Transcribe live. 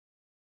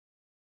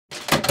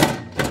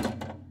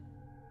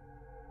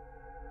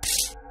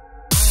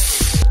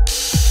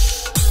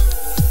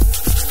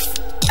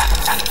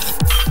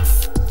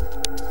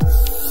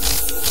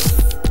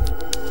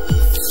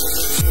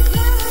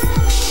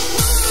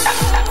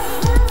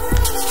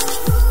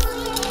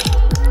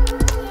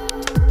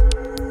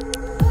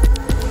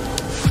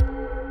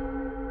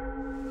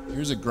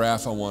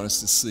graph I want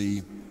us to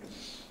see.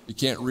 You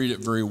can't read it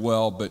very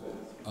well, but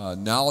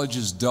knowledge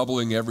is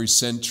doubling every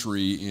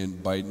century.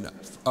 By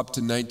up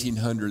to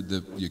 1900,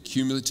 the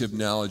cumulative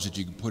knowledge that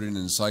you can put in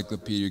an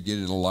encyclopedia, get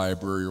in a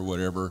library or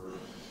whatever,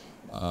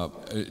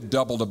 it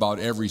doubled about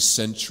every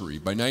century.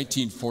 By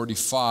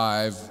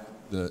 1945,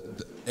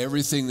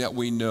 everything that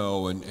we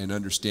know and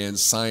understand,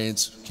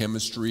 science,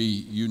 chemistry,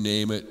 you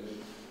name it,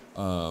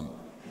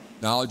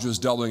 knowledge was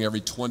doubling every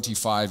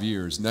 25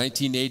 years.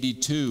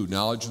 1982,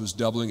 knowledge was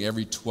doubling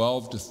every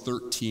 12 to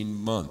 13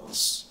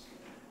 months.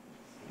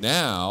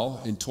 Now,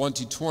 in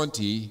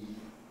 2020,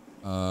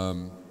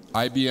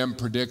 IBM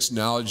predicts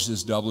knowledge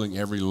is doubling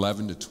every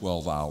 11 to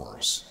 12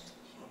 hours.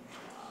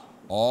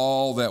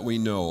 All that we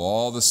know,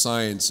 all the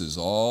sciences,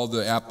 all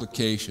the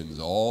applications,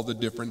 all the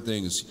different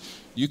things.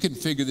 You can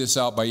figure this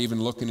out by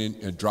even looking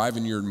at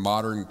driving your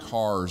modern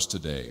cars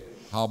today.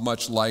 How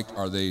much like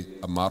are they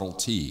a Model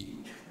T?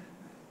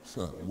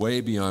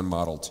 Way beyond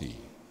Model T.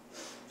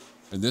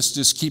 And this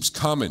just keeps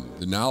coming.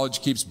 The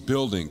knowledge keeps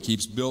building,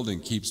 keeps building,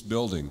 keeps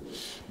building.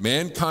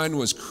 Mankind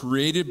was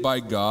created by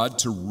God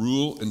to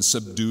rule and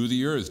subdue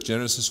the earth.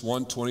 Genesis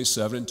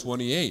 1:27 and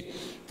 28.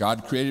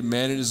 God created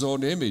man in his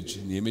own image.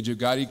 In the image of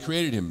God he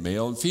created him.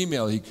 Male and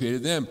female he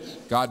created them.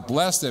 God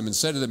blessed them and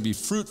said to them, be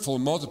fruitful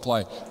and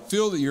multiply,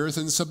 fill the earth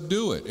and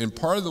subdue it. And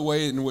part of the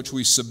way in which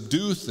we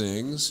subdue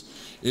things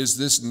is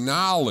this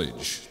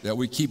knowledge, that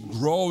we keep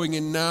growing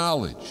in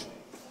knowledge.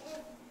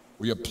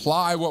 We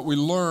apply what we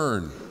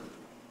learn.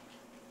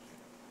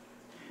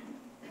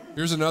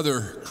 Here's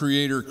another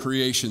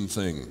creation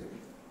thing.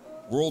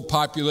 World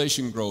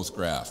population growth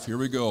graph. Here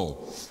we go.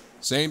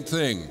 Same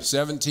thing.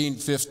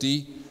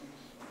 1750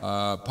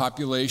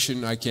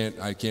 population. I can't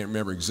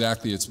remember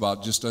exactly. It's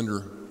about just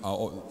under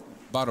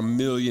about a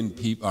billion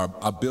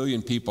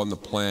people on the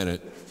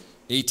planet.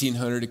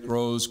 1800 it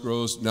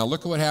grows. Now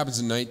look at what happens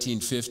in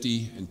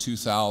 1950 and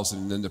 2000,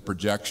 and then the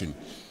projection.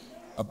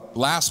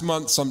 Last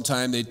month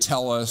sometime they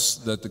tell us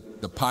that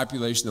the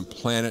population of the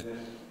planet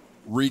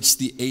reached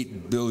the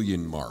 8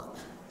 billion mark.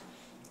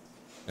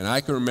 And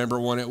I can remember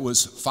when it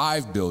was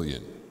 5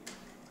 billion.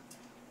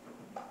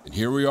 And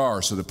here we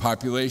are, so the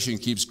population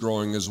keeps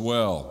growing as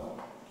well.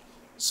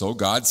 So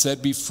God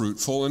said, be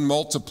fruitful and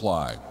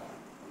multiply.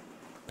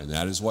 And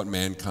that is what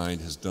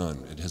mankind has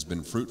done. It has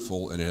been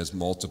fruitful and it has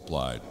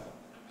multiplied.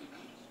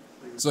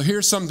 So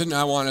here's something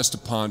I want us to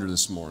ponder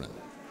this morning.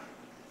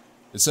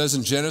 It says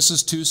in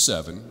Genesis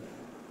 2:7,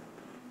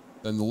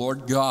 then the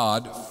Lord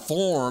God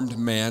formed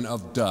man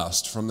of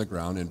dust from the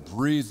ground and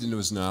breathed into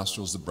his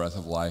nostrils the breath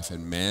of life,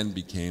 and man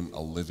became a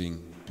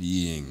living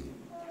being.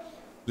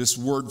 This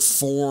word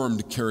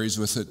formed carries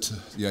with it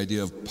the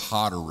idea of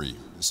pottery,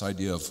 this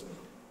idea of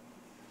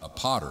a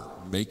potter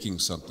making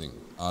something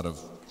out of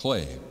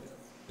clay.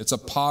 It's a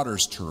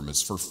potter's term.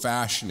 It's for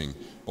fashioning.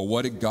 But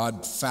what did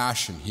God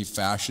fashion? He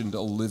fashioned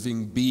a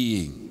living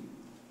being.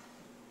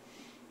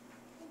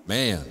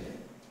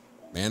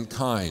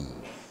 Mankind.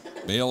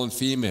 Male and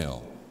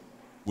female,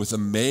 with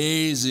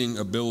amazing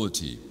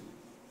ability.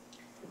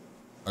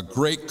 A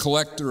great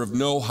collector of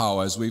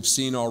know-how, as we've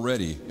seen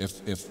already.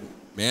 If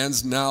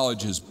man's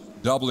knowledge is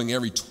doubling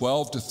every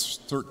 12 to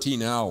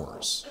 13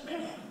 hours,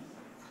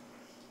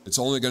 it's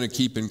only going to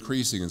keep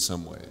increasing in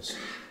some ways.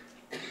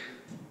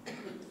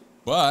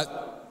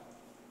 But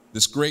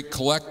this great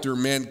collector,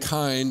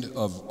 mankind,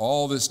 of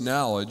all this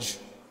knowledge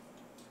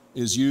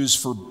is used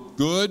for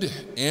good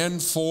and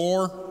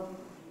for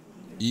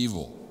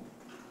evil.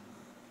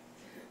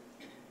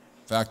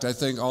 In fact, I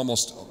think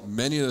almost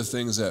many of the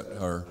things that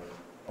are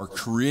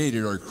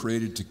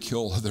created to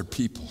kill other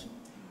people.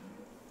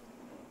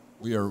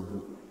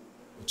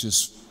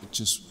 It's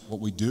just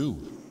what we do.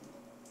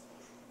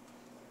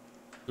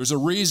 There's a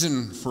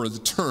reason for the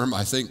term,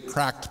 I think,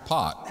 cracked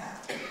pot,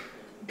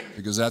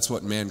 because that's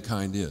what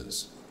mankind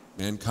is.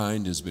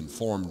 Mankind has been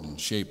formed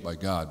and shaped by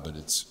God, but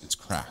it's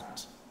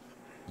cracked,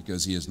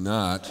 because he has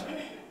not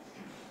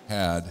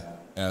had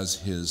as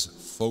his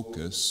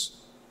focus.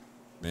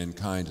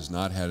 Mankind has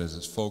not had as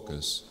its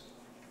focus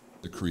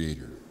the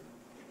Creator.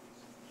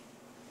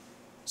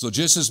 So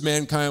just as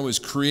mankind was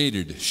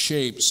created,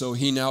 shaped, so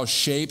he now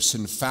shapes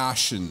and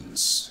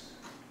fashions.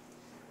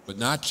 But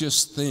not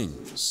just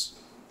things.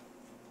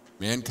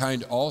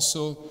 Mankind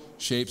also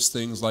shapes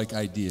things like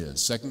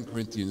ideas. 2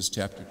 Corinthians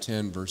chapter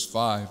 10, verse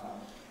 5.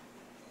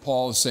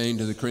 Paul is saying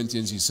to the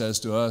Corinthians, he says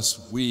to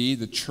us, we,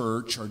 the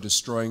church, are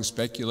destroying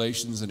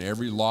speculations and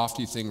every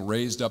lofty thing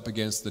raised up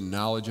against the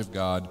knowledge of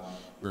God.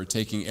 We're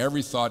taking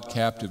every thought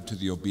captive to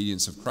the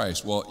obedience of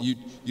Christ. Well, you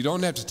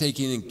don't have to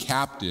take anything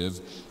captive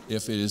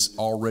if it is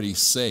already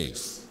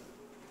safe.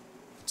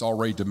 It's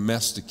already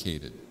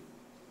domesticated.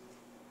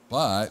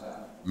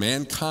 But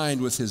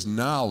mankind, with his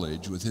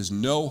knowledge, with his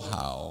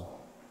know-how,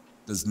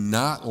 does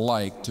not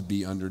like to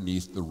be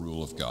underneath the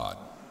rule of God,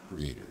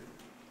 Creator.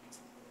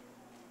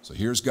 So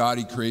here's God,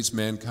 he creates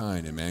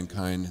mankind, and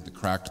mankind, the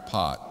cracked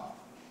pot,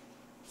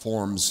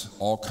 forms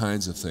all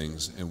kinds of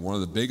things, and one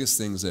of the biggest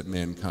things that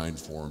mankind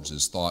forms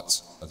is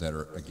thoughts that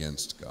are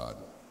against God.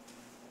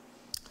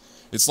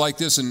 It's like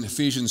this in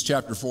Ephesians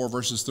chapter 4,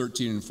 verses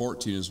 13 and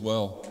 14 as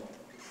well.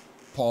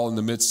 Paul, in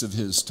the midst of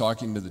his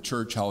talking to the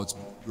church, how it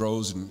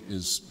grows and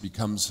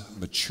becomes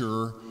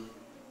mature,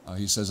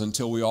 he says,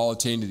 until we all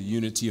attain to the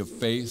unity of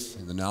faith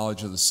and the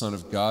knowledge of the Son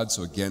of God.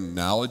 So again,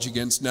 knowledge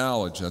against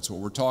knowledge, that's what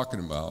we're talking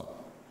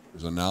about.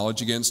 There's a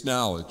knowledge against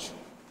knowledge.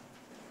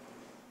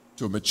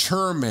 To a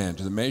mature man,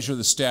 to the measure of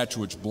the stature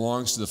which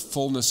belongs to the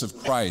fullness of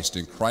Christ.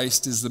 And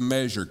Christ is the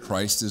measure,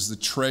 Christ is the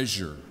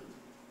treasure.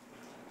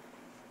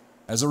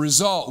 As a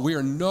result, we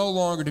are no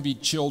longer to be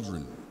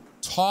children,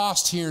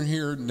 tossed here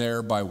and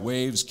there by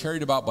waves,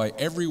 carried about by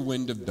every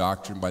wind of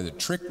doctrine, by the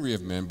trickery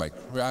of men, by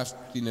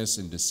craftiness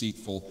and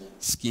deceitful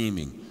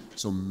scheming.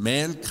 So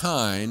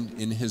mankind,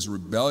 in his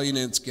rebellion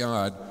against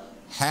God,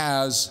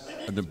 has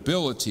an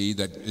ability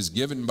that is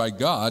given by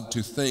God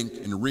to think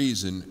and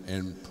reason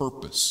and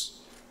purpose.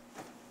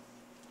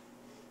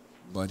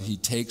 But he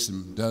takes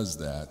and does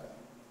that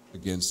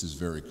against his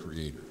very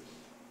creator.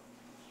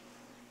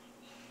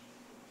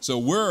 So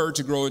we're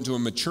to grow into a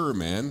mature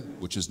man,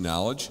 which is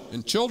knowledge,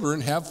 and children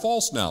have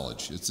false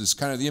knowledge. It's this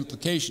kind of the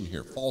implication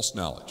here, false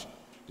knowledge.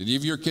 Did any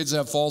of your kids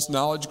have false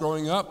knowledge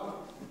growing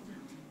up?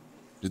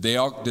 Did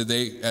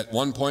they at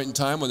one point in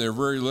time when they were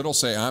very little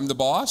say, I'm the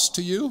boss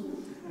to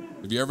you?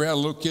 Have you ever had a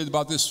little kid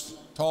about this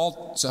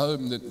tall tell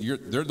them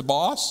that they're the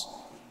boss?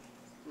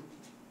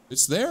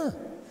 It's there.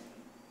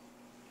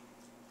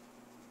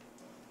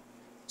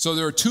 So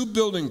there are 2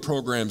 building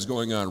programs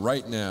going on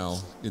right now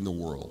in the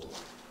world.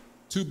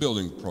 2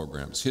 building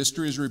programs.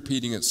 History is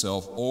repeating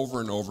itself over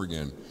and over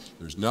again.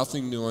 There's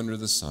nothing new under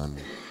the sun.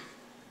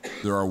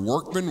 There are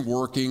workmen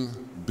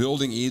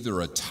building either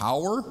a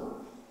tower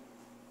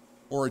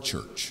or a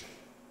church.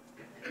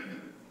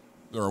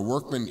 There are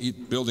workmen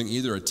building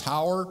either a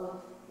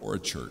tower or a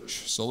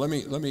church. So let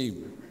me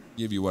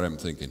give you what I'm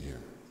thinking here.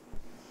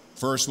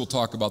 First, we'll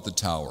talk about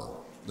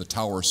the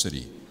tower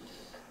city.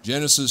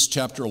 Genesis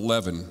chapter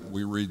 11,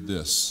 we read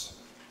this.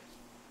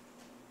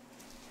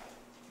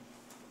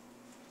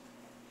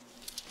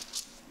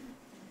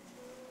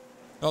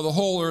 Now the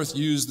whole earth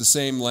used the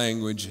same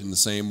language and the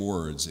same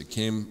words. It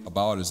came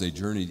about as they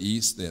journeyed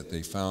east that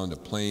they found a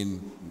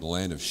plain in the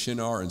land of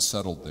Shinar and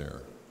settled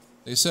there.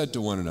 They said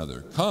to one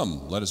another,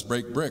 come, let us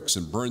break bricks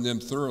and burn them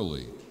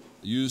thoroughly.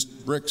 They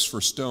used bricks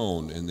for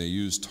stone and they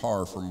used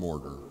tar for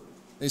mortar.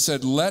 They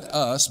said, let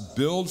us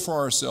build for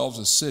ourselves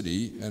a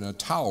city and a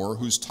tower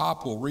whose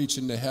top will reach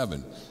into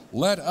heaven.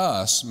 Let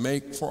us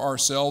make for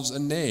ourselves a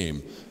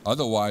name,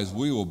 otherwise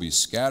we will be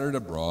scattered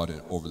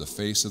abroad over the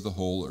face of the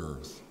whole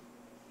earth.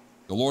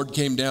 The Lord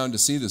came down to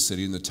see the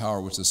city and the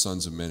tower which the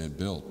sons of men had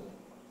built.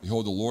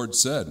 Behold, the Lord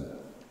said,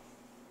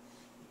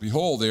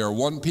 behold, they are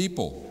one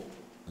people,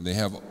 and they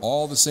have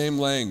all the same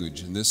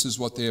language, and this is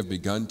what they have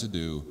begun to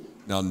do.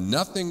 Now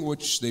nothing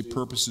which they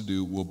purpose to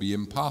do will be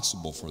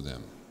impossible for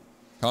them.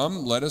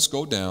 Come, let us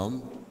go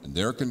down, and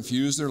there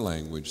confuse their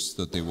language,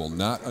 so that they will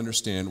not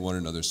understand one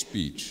another's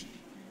speech.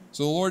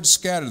 So the Lord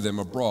scattered them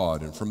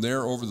abroad, and from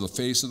there over the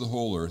face of the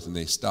whole earth, and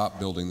they stopped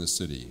building the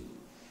city.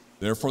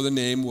 Therefore the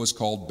name was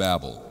called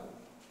Babel,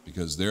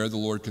 because there the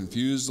Lord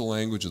confused the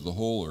language of the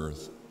whole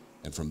earth,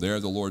 and from there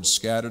the Lord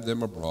scattered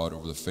them abroad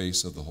over the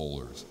face of the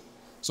whole earth.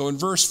 So in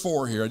verse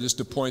 4 here, just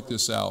to point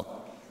this out,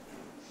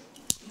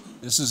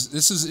 this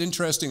is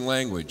interesting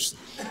language.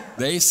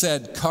 They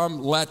said,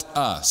 come, let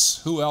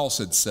us. Who else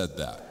had said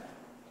that?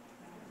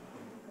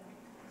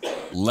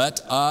 Let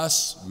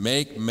us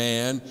make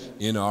man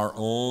in our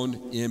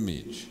own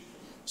image.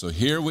 So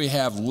here we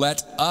have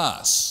let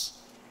us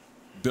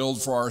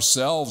build for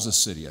ourselves a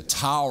city, a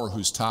tower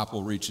whose top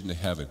will reach into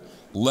heaven.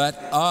 Let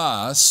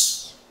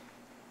us,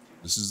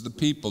 this is the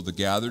people, the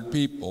gathered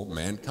people,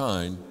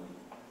 mankind,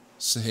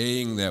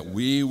 saying that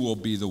we will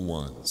be the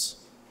ones.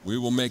 We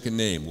will make a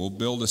name. We'll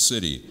build a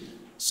city.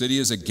 City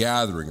is a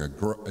gathering.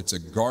 It's a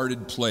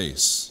guarded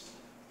place.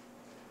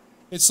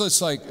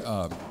 It's like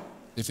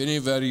if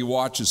anybody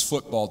watches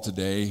football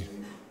today,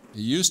 it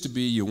used to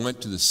be you went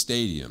to the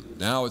stadium.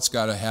 Now it's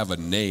got to have a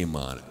name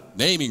on it.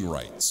 Naming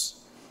rights.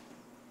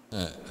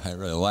 I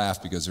really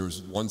laugh because there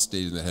was one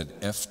stadium that had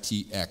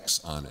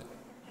FTX on it.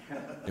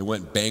 It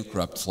went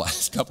bankrupt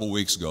last couple of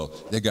weeks ago.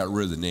 They got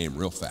rid of the name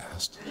real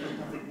fast.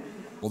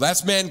 Well,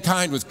 that's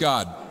mankind with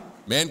God.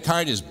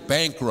 Mankind is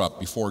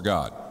bankrupt before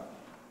God.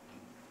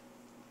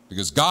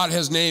 Because God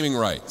has naming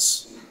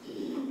rights.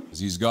 Because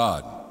he's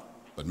God.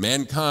 But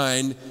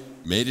mankind,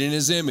 made in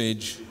his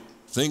image,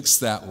 thinks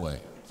that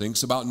way.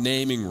 Thinks about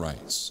naming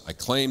rights. I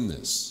claim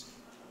this.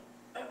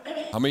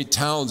 How many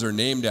towns are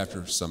named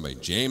after somebody?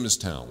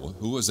 Jamestown. Well,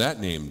 who was that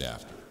named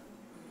after?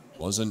 It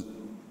wasn't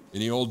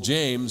any old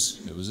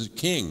James. It was a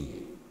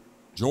king.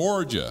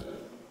 Georgia.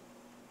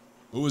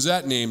 Who was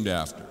that named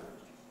after?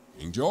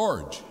 King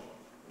George.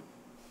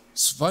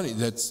 It's funny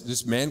that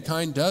this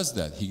mankind does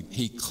that.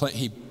 He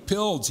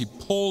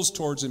pulls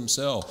towards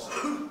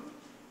himself.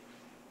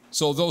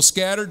 So though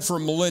scattered for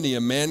millennia,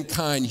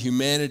 mankind,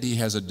 humanity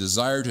has a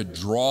desire to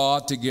draw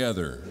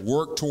together,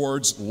 work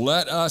towards,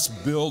 let us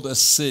build a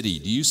city.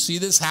 Do you see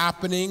this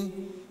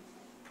happening?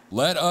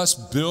 Let us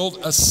build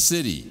a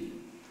city.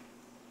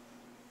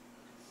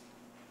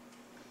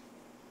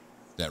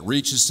 that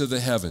reaches to the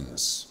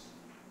heavens.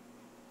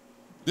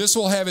 This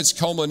will have its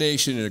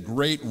culmination in a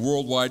great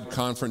worldwide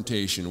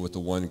confrontation with the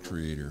one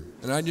Creator.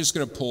 And I'm just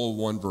going to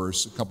pull a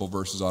couple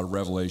verses out of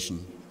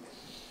Revelation.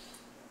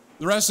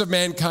 The rest of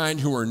mankind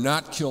who are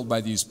not killed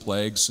by these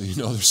plagues, so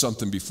you know there's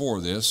something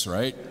before this,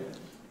 right?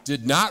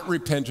 Did not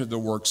repent of the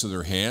works of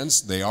their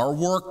hands. They are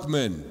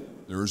workmen.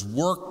 There's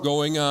work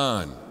going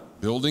on,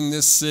 building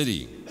this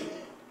city.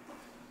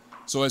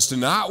 So as to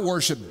not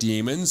worship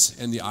demons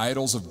and the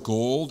idols of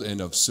gold and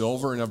of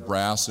silver and of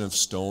brass and of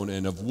stone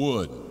and of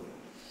wood,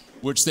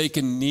 which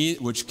can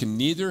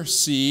neither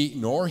see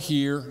nor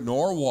hear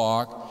nor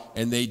walk,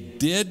 and they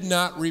did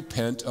not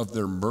repent of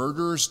their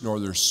murders, nor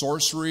their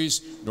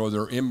sorceries, nor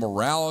their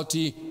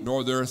immorality,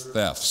 nor their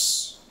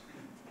thefts.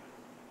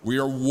 We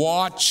are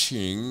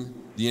watching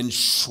the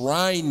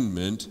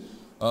enshrinement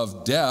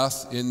of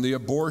death in the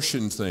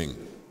abortion thing.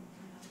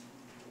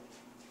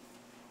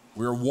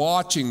 We're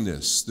watching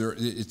this.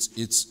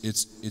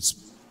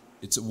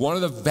 It's one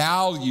of the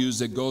values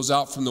that goes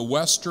out from the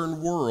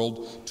Western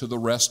world to the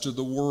rest of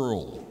the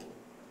world.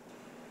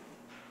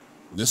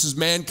 This is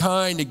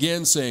mankind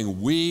again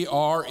saying, we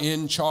are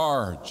in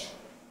charge.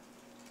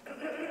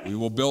 We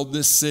will build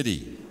this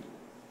city.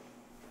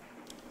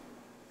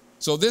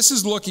 So this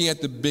is looking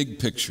at the big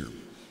picture.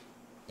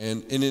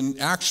 And in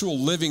actual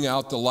living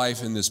out the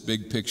life in this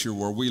big picture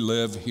where we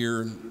live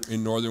here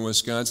in northern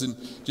Wisconsin,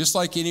 just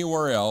like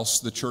anywhere else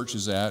the church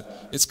is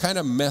at, it's kind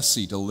of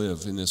messy to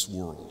live in this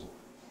world.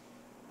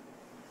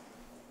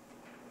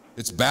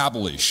 It's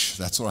babblish,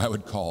 that's what I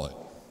would call it.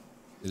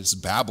 It is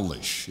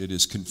babblish, it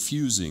is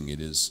confusing,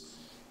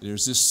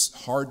 there's this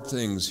hard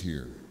things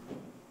here.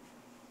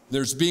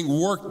 There's being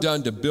work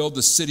done to build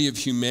the city of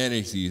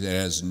humanity that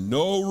has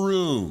no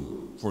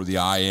room for the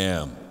I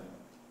am.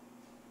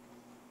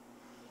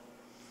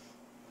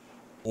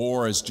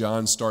 Or as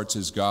John starts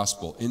his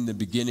gospel, in the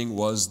beginning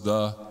was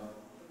the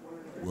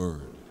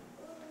Word.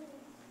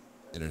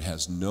 And it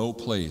has no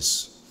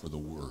place for the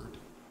Word.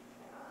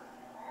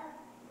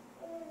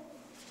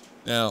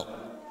 Now,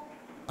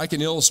 I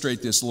can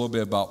illustrate this a little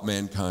bit about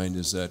mankind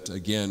is that,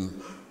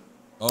 again,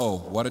 oh,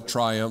 what a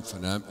triumph.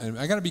 And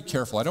I got to be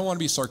careful. I don't want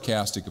to be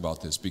sarcastic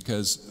about this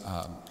because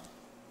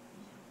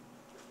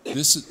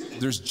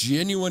there's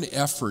genuine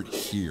effort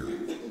here.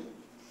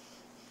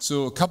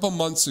 So a couple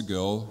months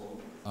ago,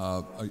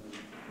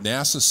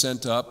 NASA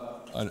sent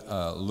up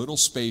a little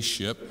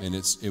spaceship, and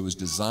it was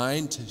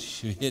designed to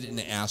hit an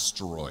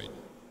asteroid.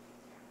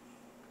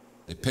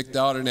 They picked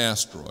out an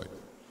asteroid,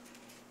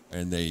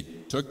 and they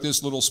took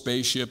this little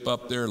spaceship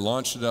up there,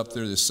 launched it up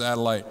there, this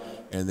satellite,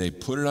 and they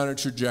put it on a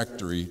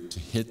trajectory to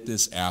hit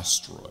this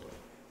asteroid.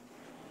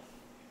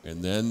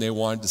 And then they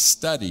wanted to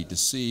study to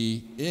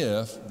see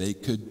if they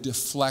could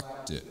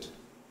deflect it.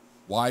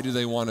 Why do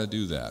they want to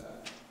do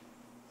that?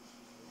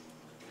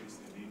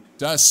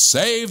 To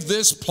save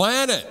this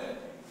planet.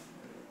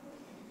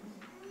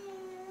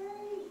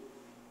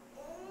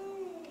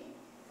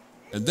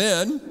 And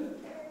then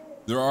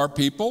there are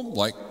people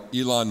like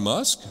Elon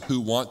Musk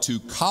who want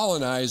to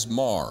colonize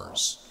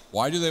Mars.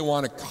 Why do they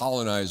want to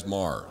colonize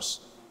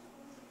Mars?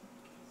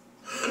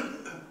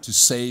 To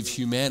save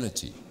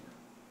humanity.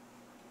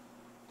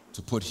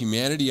 To put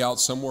humanity out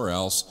somewhere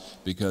else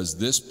because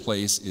this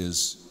place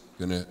is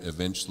going to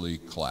eventually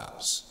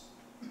collapse.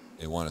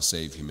 They want to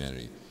save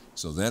humanity.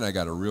 So then I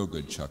got a real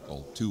good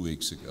chuckle 2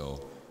 weeks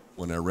ago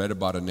when I read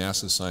about a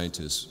NASA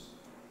scientist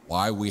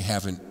why we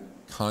haven't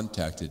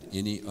contacted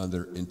any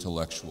other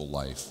intellectual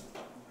life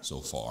so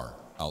far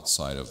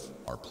outside of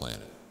our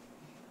planet.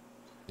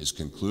 His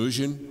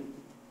conclusion,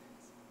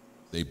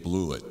 they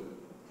blew it.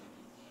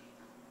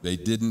 They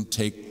didn't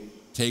take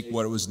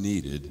what was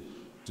needed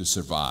to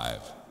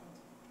survive.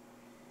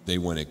 They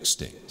went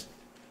extinct.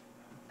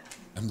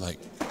 I'm like,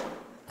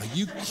 are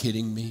you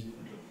kidding me?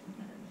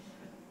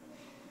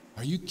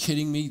 Are you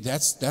kidding me?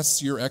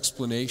 That's your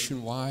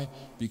explanation why?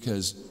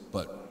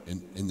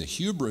 And the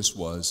hubris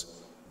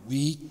was,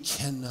 we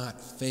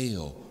cannot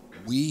fail.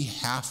 We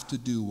have to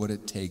do what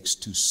it takes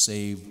to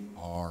save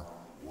our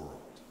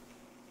world.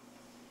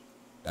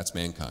 That's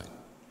mankind.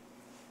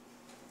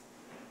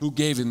 Who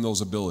gave him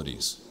those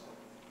abilities?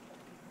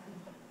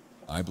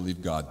 I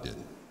believe God did.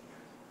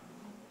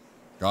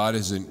 God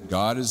is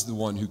the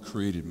one who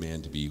created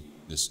man to be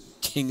this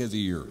king of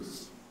the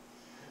earth.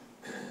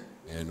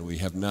 And we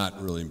have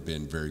not really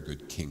been very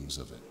good kings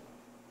of it.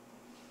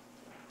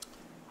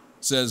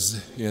 It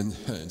says in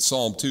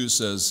Psalm 2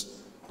 says,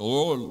 the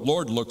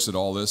Lord looks at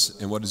all this,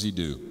 and what does he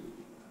do?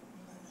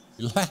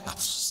 He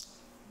laughs.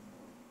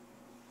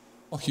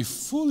 Oh, you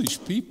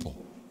foolish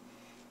people.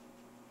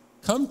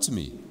 Come to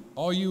me,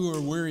 all you who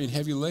are weary and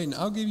heavy laden,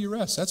 I'll give you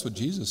rest. That's what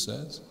Jesus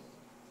says.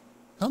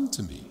 Come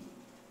to me.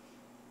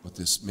 But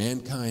this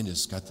mankind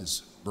has got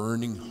this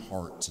burning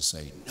heart to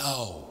say,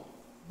 no,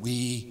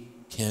 we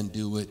can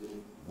do it.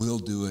 We'll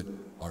do it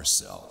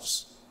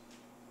ourselves.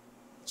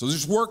 So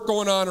there's work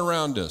going on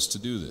around us to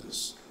do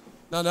this.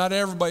 Now, not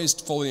everybody's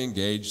fully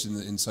engaged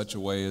in such a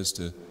way as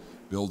to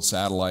build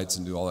satellites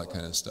and do all that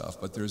kind of stuff,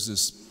 but there's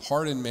this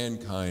part in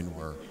mankind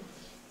where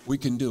we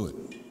can do it.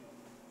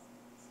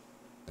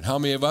 And how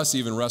many of us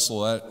even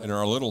wrestle that in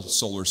our little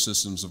solar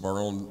systems of our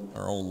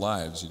own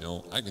lives?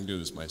 I can do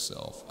this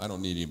myself. I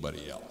don't need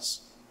anybody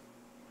else.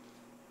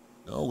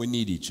 No, we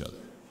need each other.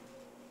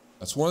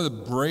 That's one of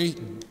the great,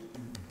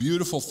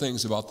 beautiful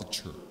things about the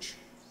church,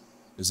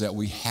 is that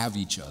we have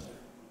each other.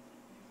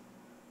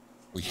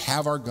 We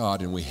have our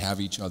God and we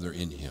have each other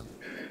in him.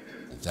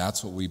 And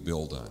that's what we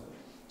build on.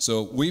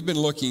 So we've been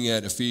looking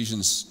at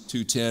Ephesians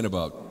 2:10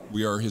 about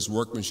we are his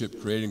workmanship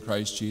created in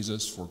Christ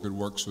Jesus for good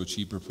works which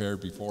he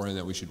prepared beforehand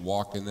that we should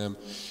walk in them.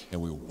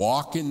 And we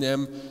walk in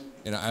them.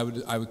 And I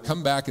would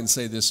come back and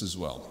say this as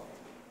well.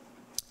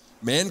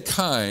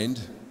 Mankind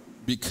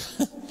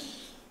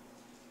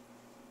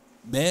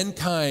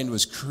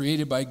was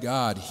created by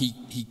God.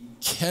 He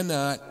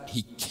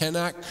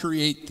cannot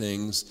create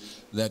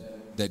things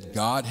that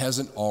God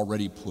hasn't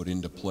already put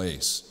into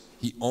place.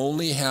 He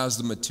only has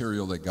the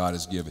material that God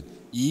has given,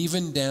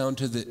 even down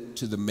to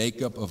the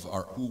makeup of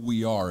who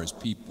we are as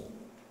people.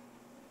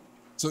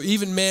 So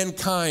even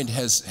mankind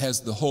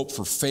has the hope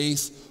for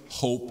faith,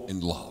 hope,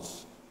 and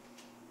love.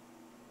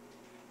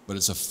 But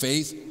it's a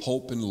faith,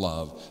 hope, and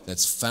love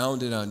that's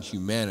founded on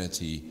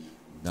humanity,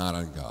 not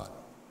on God.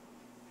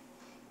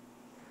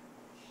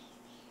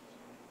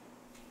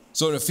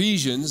 So in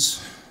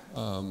Ephesians,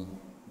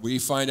 we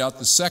find out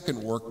the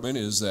second workman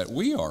is that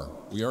we are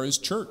his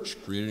church,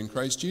 created in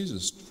Christ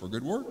Jesus for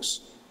good works.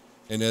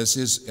 And as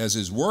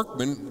his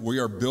workmen, we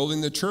are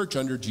building the church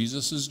under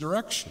Jesus'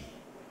 direction.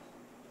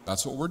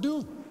 That's what we're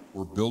doing.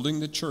 We're building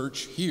the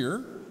church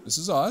here. This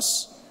is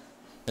us.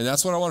 And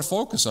that's what I want to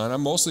focus on.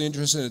 I'm mostly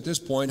interested at this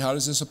point, how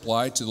does this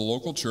apply to the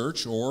local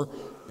church or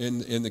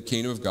in the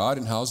kingdom of God,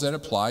 and how does that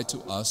apply to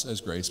us as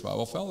Grace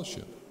Bible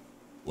Fellowship?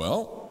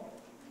 Well,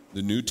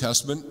 the New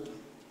Testament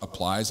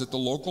applies at the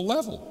local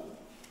level.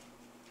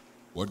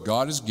 What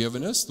God has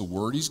given us, the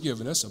word he's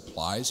given us,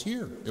 applies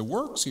here. It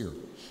works here.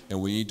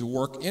 And we need to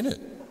work in it.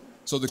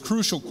 So the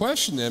crucial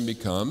question then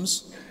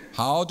becomes,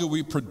 how do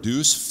we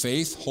produce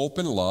faith, hope,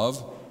 and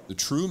love, the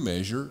true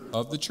measure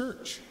of the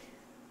church?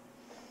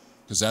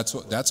 Because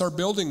that's our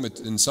building,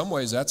 in some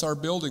ways, that's our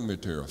building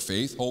material,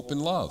 faith, hope,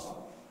 and love.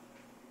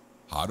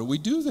 How do we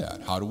do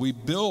that? How do we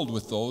build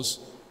with those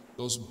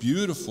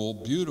beautiful,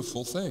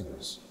 beautiful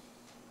things?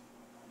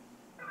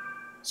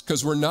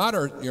 Because we're not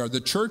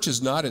the church is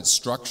not its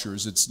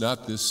structures. It's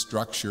not this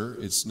structure.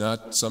 It's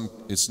not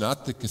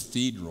the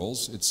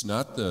cathedrals. It's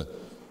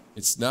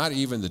not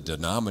even the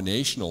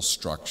denominational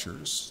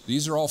structures.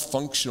 These are all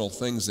functional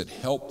things that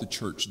help the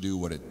church do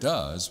what it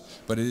does,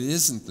 but it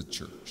isn't the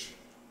church.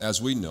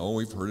 As we know,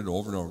 we've heard it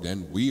over and over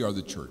again, we are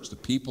the church, the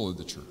people of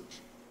the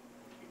church.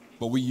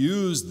 But we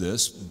use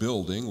this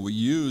building, we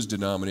use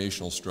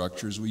denominational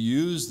structures, we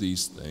use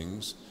these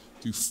things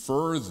to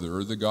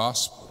further the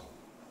gospel.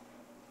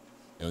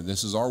 And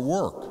this is our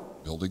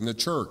work, building the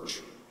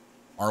church.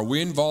 Are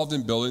we involved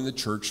in building the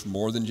church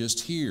more than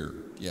just here?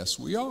 Yes,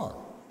 we are.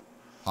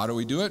 How do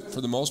we do it?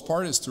 For the most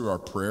part, it's through our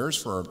prayers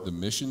for the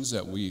missions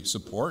that we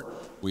support.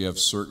 We have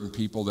certain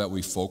people that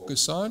we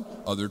focus on.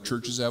 Other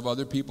churches have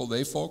other people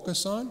they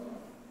focus on.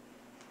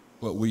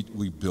 But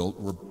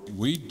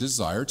we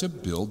desire to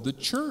build the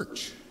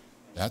church.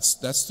 That's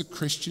the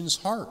Christian's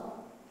heart.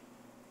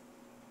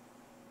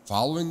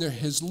 Following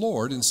his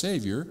Lord and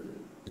Savior,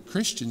 the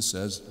Christian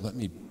says, let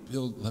me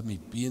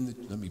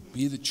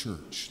be the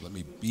church. Let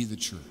me be the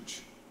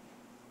church.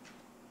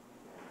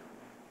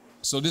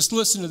 So just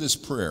listen to this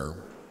prayer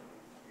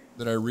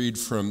that I read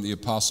from the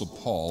Apostle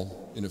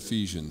Paul in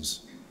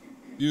Ephesians.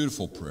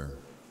 Beautiful prayer.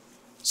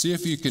 See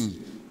if you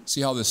can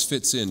see how this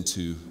fits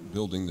into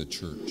building the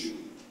church.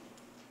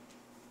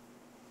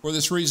 For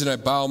this reason I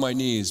bow my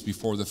knees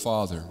before the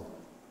Father,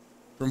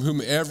 from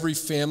whom every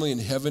family in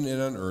heaven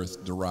and on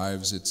earth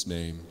derives its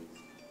name,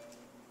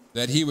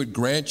 that he would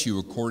grant you,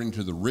 according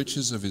to the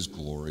riches of his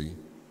glory,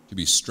 to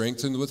be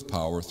strengthened with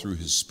power through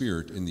his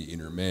Spirit in the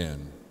inner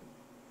man,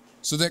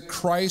 so that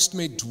Christ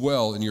may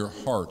dwell in your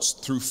hearts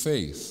through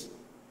faith,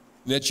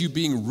 and that you,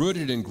 being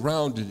rooted and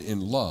grounded in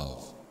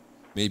love,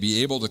 may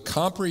be able to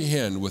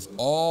comprehend with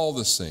all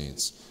the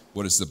saints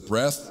what is the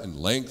breadth and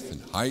length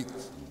and height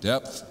and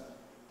depth,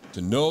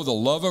 to know the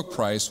love of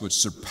Christ which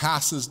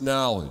surpasses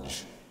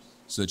knowledge,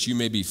 so that you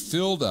may be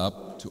filled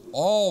up to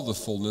all the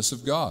fullness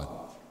of God.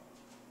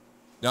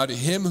 Now to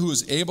him who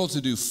is able to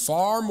do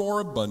far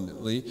more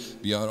abundantly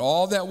beyond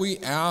all that we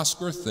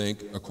ask or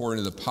think,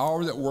 according to the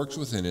power that works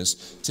within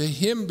us, to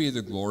him be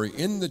the glory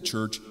in the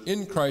church,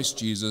 in Christ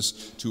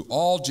Jesus, to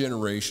all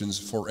generations,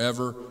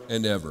 forever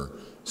and ever.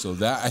 So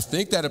that, I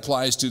think that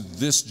applies to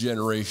this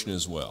generation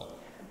as well.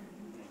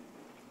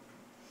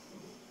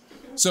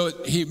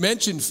 So he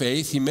mentioned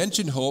faith, he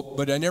mentioned hope,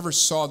 but I never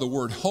saw the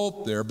word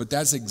hope there, but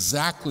that's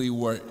exactly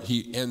what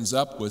he ends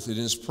up with in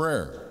his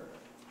prayer.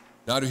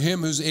 Now to him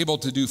who's able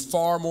to do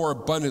far more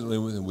abundantly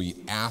than we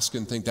ask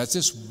and think. That's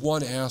just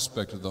one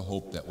aspect of the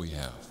hope that we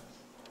have.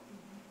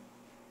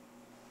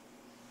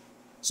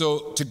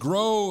 So to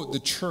grow the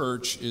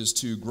church is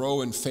to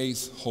grow in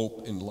faith,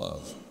 hope, and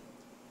love.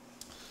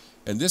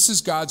 And this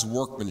is God's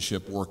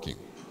workmanship working.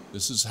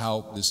 This is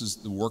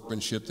the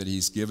workmanship that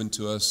he's given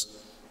to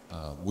us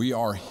We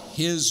are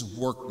his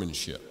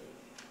workmanship.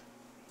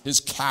 His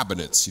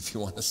cabinets, if you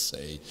want to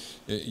say,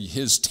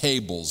 his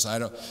tables.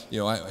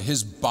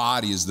 His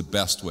body is the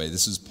best way.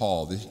 This is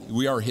Paul.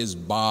 We are his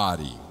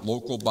body,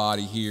 local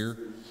body here,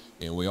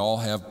 and we all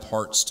have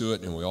parts to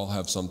it, and we all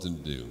have something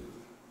to do.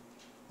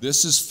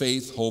 This is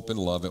faith, hope, and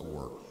love at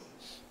work.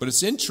 But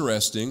it's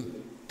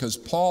interesting because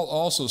Paul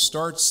also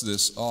starts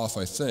this off,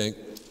 I think,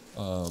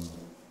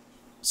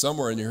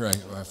 somewhere in here.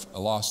 I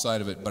lost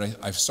sight of it, but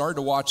I've started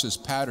to watch this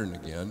pattern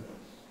again.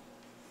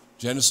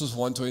 Genesis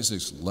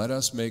 1:26, let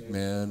us make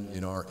man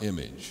in our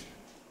image.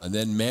 And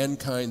then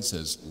mankind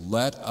says,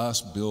 let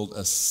us build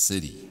a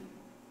city.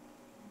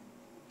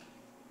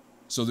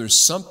 So there's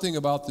something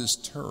about this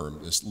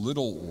term, this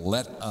little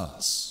let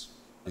us.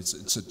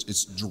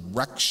 It's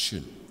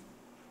direction.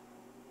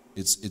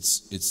 It's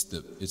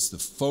the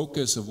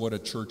focus of what a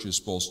church is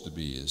supposed to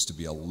be, is to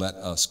be a let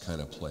us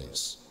kind of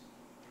place.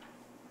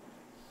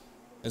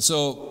 And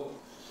so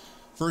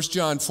 1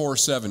 John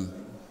 4:7,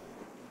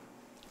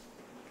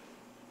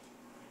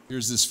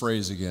 here's this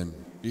phrase again.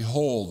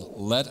 Behold,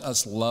 let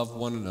us love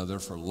one another,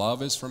 for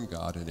love is from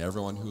God, and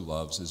everyone who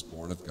loves is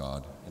born of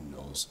God and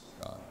knows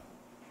God.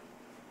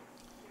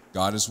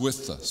 God is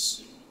with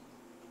us.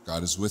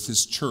 God is with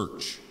his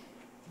church.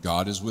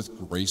 God is with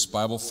Grace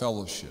Bible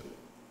Fellowship.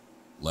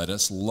 Let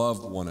us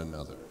love one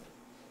another.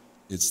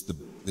 It's the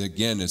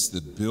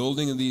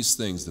building of these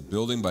things, the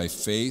building by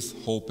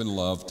faith, hope, and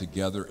love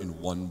together in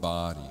one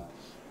body.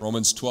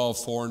 Romans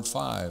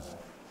 12:4-5.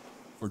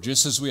 For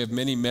just as we have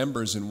many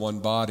members in one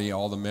body,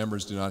 all the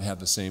members do not have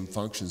the same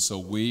function. So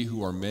we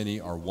who are many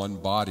are one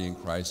body in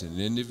Christ and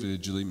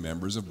individually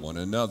members of one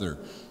another.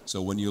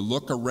 So when you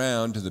look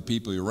around to the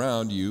people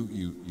around you,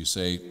 you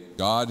say,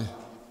 God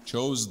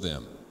chose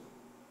them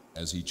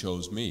as he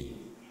chose me.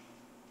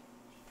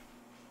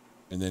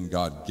 And then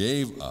God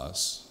gave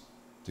us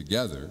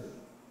together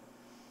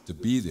to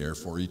be there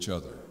for each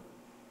other,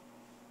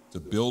 to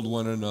build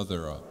one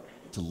another up,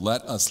 to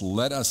let us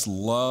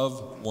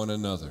love one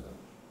another.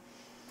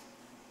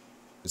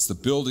 It's the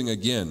building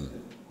again.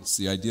 It's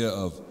the idea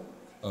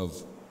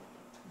of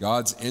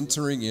God's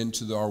entering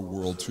into our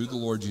world through the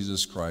Lord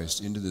Jesus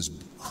Christ into this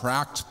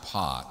cracked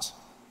pot.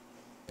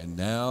 And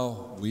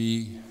now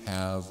we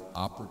have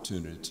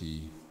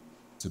opportunity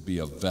to be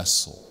a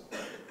vessel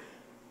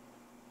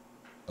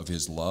of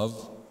his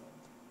love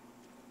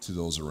to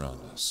those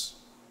around us.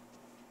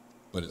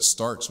 But it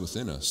starts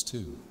within us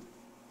too.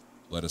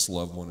 Let us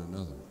love one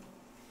another.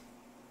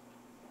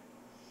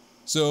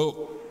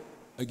 So,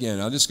 again,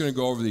 I'm just going to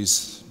go over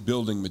these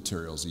building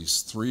materials,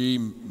 these three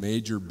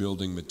major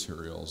building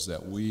materials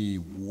that we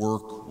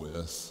work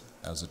with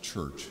as a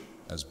church,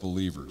 as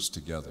believers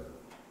together.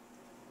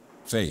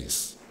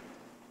 Faith.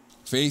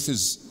 Faith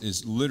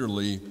is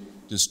literally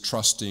just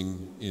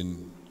trusting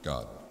in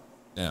God.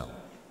 Now,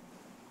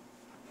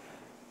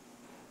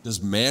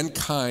 does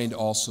mankind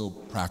also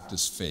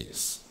practice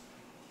faith?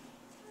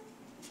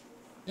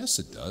 Yes,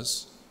 it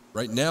does.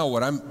 Right now,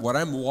 what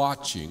I'm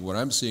watching, what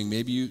I'm seeing,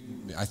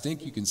 I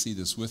think you can see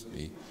this with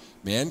me.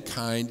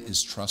 Mankind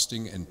is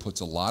trusting and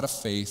puts a lot of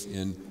faith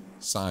in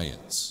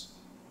science.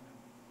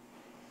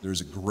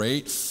 There's a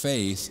great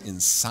faith in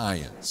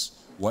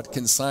science. What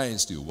can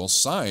science do? Well,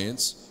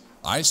 science,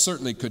 I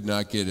certainly could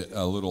not get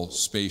a little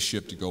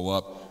spaceship to go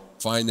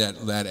up, find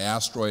that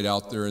asteroid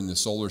out there in the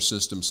solar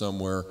system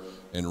somewhere,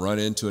 and run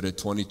into it at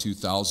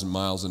 22,000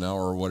 miles an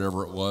hour or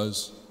whatever it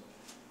was.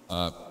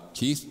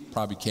 Keith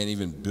probably can't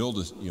even build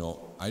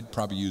I'd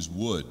probably use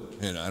wood,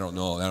 and I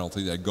don't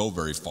think that'd go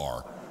very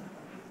far.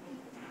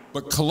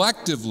 But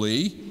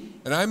collectively,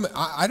 and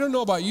I don't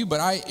know about you, but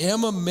I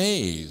am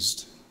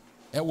amazed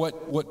at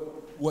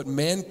what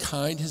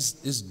mankind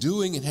is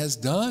doing and has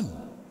done.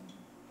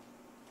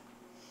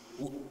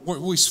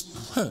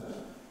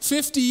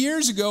 50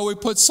 years ago, we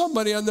put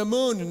somebody on the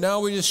moon, and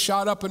now we just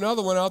shot up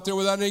another one out there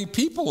without any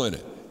people in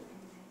it.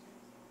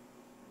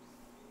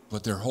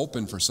 But they're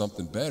hoping for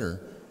something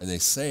better. And they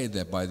say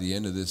that by the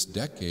end of this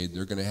decade,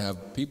 they're going to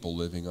have people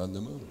living on the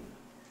moon.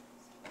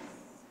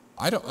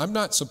 I'm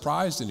not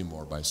surprised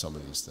anymore by some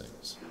of these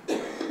things.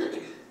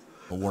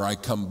 But where I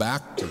come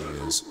back to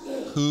is,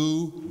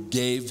 who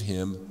gave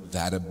him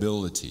that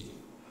ability?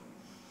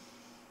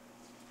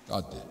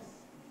 God did.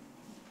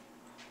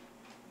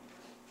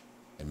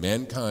 And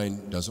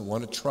mankind doesn't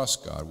want to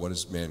trust God. What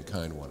does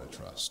mankind want to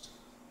trust?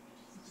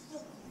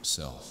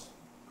 Himself.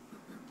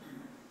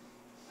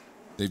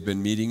 They've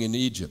been meeting in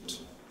Egypt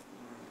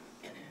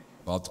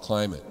about the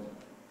climate.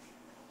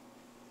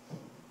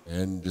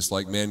 And just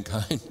like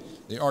mankind,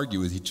 they argue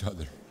with each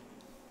other.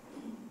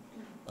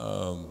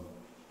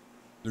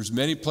 There's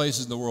many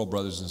places in the world,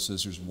 brothers and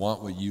sisters,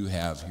 want what you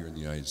have here in the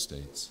United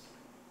States.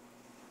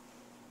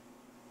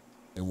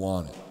 They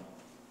want it.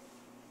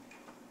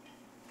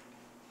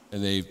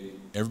 And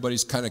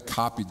everybody's kind of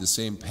copied the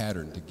same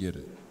pattern to get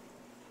it.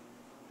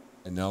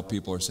 And now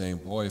people are saying,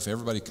 boy, if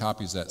everybody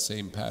copies that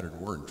same pattern,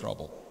 we're in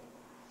trouble.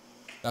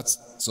 That's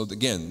So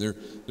again, they're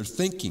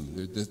thinking.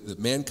 The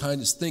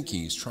mankind is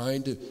thinking.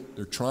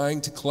 They're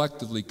trying to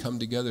collectively come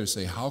together and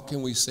say, how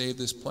can we save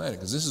this planet?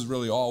 Because this is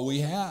really all we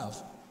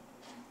have.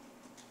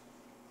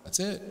 That's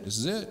it. This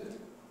is it.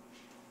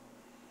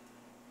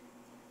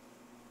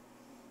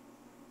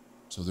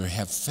 So they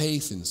have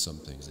faith in some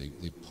things.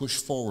 They push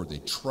forward. They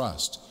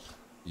trust,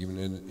 even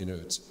in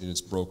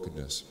its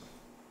brokenness.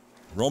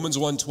 Romans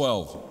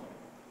 1:12.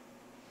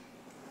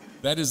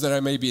 That is that I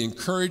may be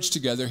encouraged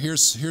together.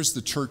 Here's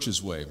the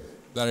church's way.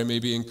 That I may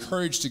be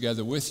encouraged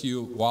together with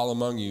you while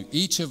among you,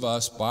 each of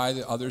us by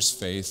the other's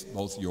faith,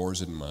 both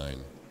yours and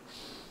mine.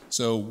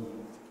 So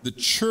the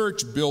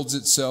church builds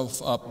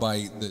itself up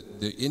by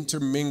the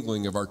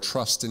intermingling of our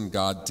trust in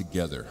God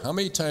together. How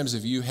many times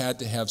have you had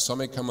to have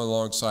somebody come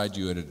alongside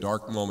you at a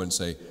dark moment and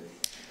say,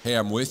 hey,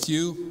 I'm with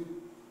you.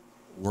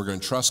 We're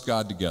going to trust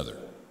God together.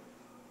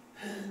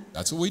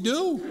 That's what we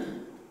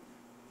do.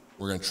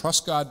 We're going to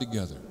trust God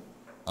together.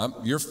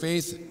 Your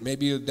faith may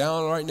be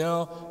down right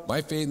now.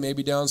 My faith may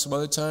be down some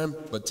other time.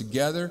 But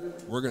together,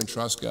 we're going to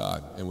trust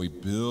God. And we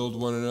build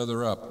one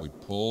another up. We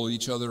pull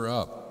each other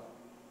up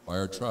by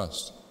our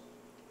trust.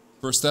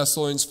 1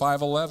 Thessalonians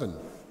 5:11.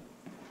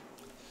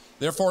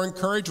 Therefore,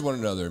 encourage one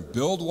another and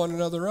build one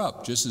another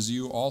up, just as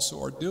you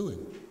also are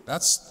doing.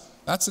 That's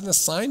an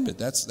assignment.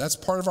 That's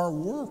part of our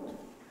work.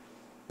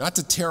 Not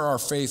to tear our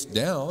faith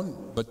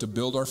down, but to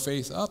build our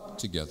faith up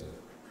together.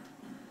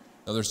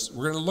 Now,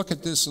 we're going to look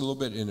at this a little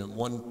bit in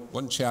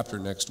one chapter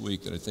next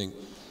week that I think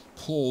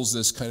pulls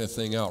this kind of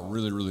thing out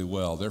really, really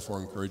well. Therefore,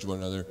 encourage one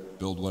another,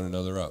 build one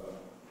another up.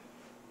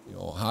 You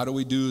know, how do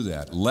we do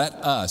that? Let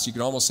us, you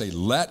can almost say,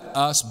 let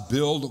us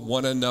build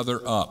one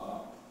another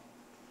up.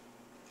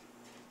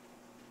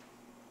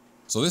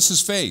 So this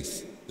is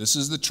faith. This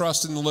is the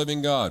trust in the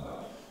living God.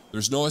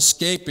 There's no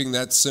escaping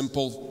that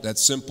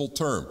simple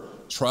term.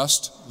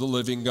 Trust the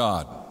living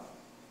God.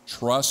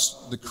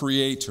 Trust the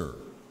Creator.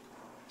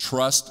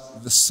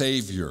 Trust the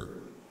Savior.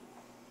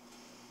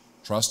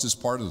 Trust is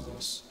part of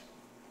this.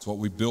 It's what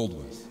we build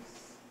with.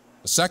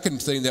 The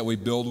second thing that we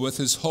build with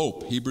is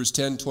hope. Hebrews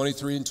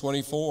 10:23 and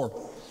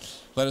 24.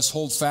 Let us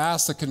hold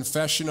fast the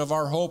confession of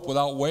our hope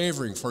without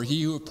wavering, for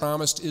he who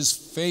promised is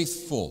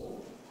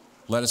faithful.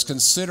 Let us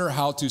consider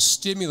how to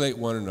stimulate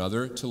one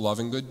another to love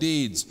and good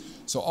deeds.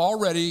 So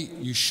already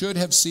you should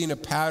have seen a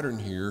pattern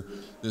here,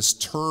 this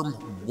term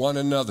one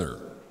another.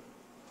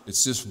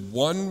 It's just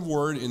one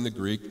word in the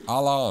Greek,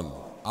 alon.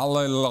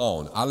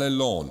 Allelon,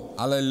 allelon,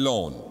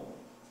 allelon.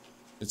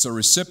 It's a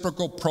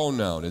reciprocal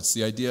pronoun. It's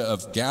the idea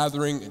of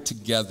gathering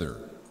together,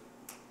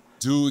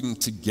 doing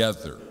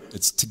together.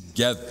 It's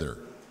together.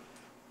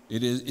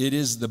 It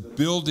is the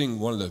building,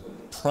 one of the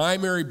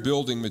primary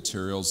building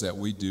materials that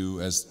we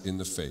do as in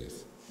the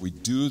faith. We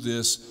do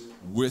this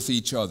with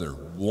each other,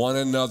 one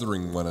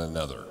anothering one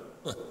another.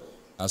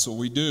 That's what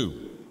we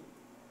do.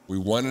 We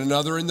one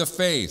another in the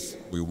faith.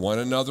 We one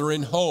another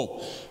in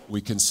hope.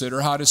 We consider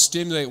how to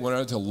stimulate one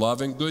another to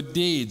love and good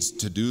deeds,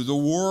 to do the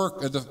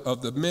work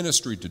of the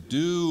ministry, to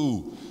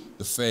do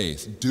the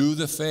faith. Do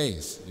the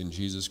faith in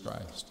Jesus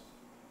Christ.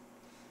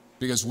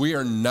 Because we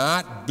are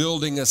not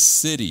building a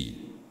city.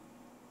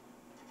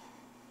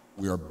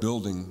 We are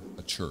building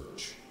a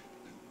church.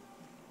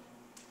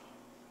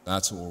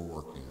 That's what we're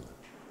working on.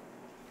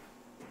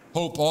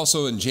 Hope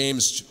also in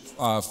James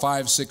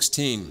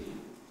 5:16.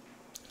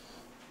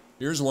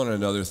 Here's one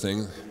another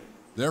thing.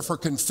 Therefore,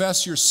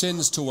 confess your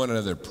sins to one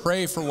another.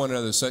 Pray for one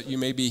another so that you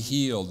may be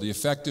healed. The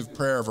effective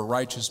prayer of a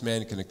righteous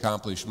man can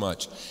accomplish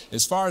much.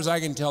 As far as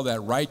I can tell,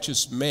 that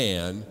righteous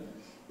man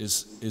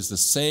is the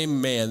same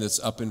man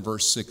that's up in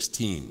verse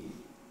 16.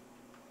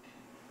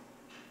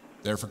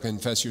 Therefore,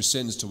 confess your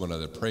sins to one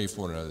another. Pray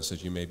for one another so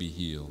that you may be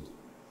healed.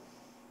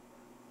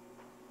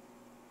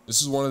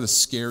 This is one of the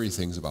scary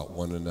things about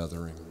one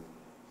anothering.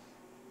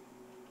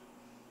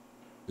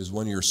 Is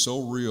when you're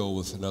so real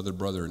with another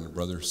brother and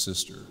brother or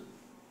sister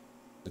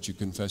that you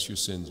confess your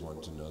sins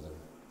one to another.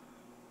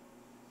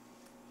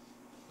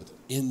 But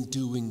in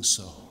doing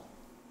so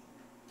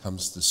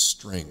comes the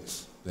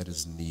strength that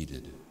is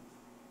needed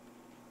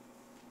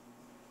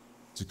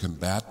to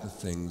combat the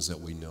things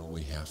that we know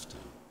we have to,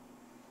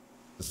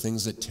 the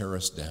things that tear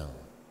us down.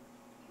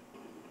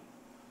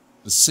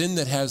 The sin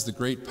that has the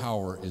great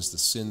power is the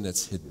sin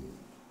that's hidden.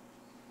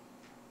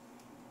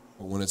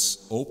 But when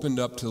it's opened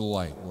up to the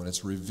light, when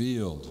it's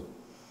revealed,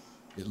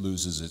 it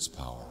loses its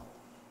power.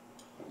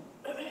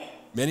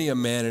 Many a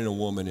man and a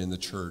woman in the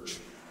church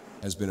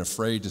has been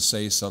afraid to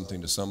say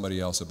something to somebody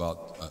else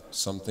about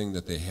something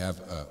that they have,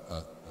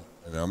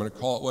 and I'm going to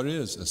call it what it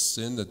is, a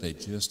sin that they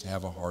just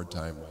have a hard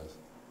time with.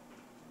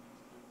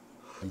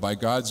 And by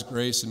God's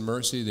grace and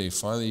mercy, they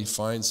finally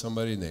find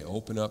somebody and they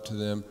open up to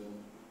them,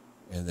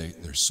 and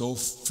they're so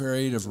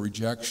afraid of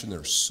rejection,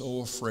 they're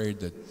so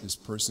afraid that this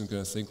person's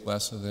going to think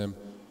less of them,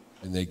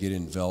 and they get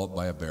enveloped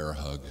by a bear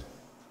hug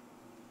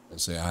and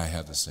say, I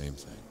have the same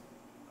thing.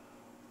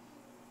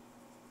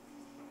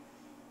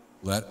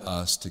 Let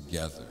us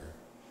together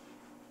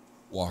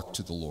walk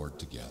to the Lord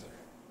together.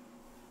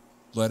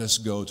 Let us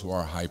go to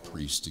our high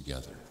priest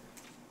together,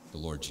 the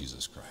Lord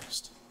Jesus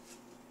Christ.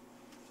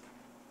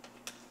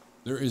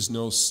 There is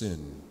no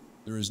sin.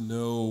 There is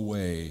no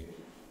way,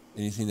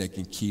 anything that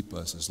can keep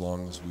us as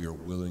long as we are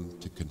willing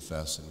to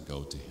confess and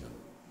go to him.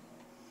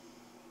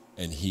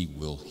 And he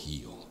will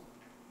heal.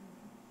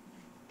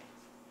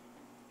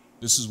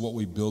 This is what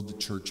we build the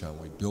church on.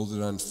 We build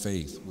it on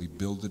faith. We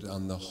build it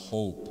on the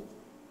hope,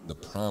 the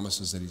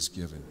promises that he's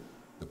given,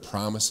 the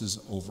promises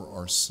over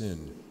our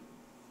sin,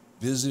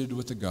 visited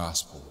with the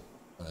gospel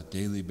on a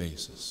daily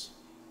basis.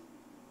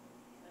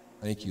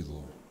 Thank you,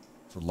 Lord,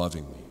 for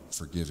loving me,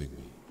 forgiving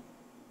me.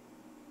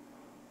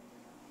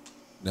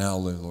 Now,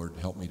 Lord,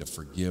 help me to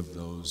forgive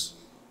those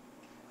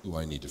who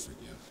I need to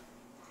forgive.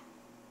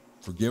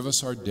 Forgive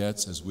us our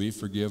debts as we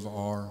forgive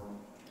our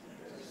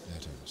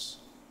debtors.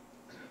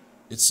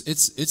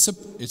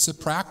 It's a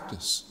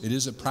practice. It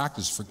is a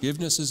practice.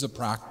 Forgiveness is a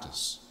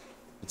practice.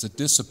 It's a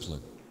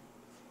discipline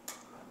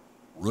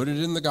rooted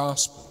in the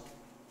gospel.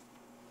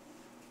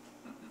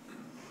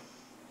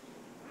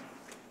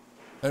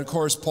 And of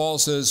course, Paul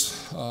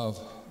says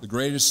the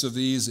greatest of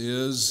these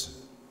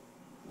is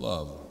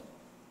love.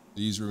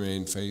 These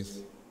remain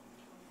faith,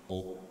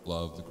 hope,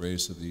 love. The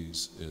greatest of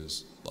these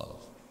is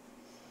love.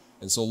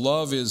 And so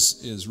love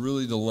is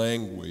really the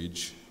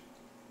language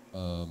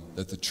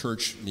that the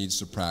church needs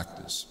to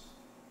practice.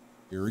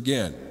 Here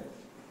again,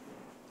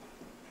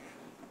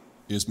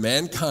 is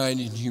mankind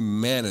and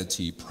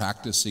humanity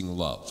practicing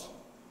love?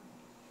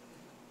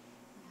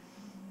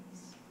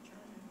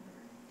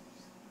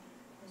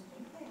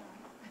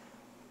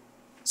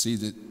 See,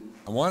 that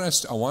I want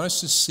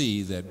us to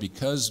see that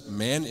because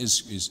man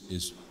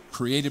is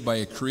created by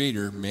a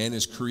creator, man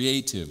is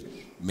creative.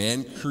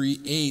 Man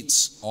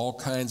creates all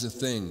kinds of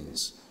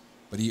things,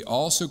 but he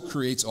also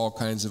creates all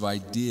kinds of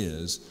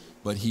ideas,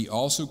 but he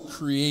also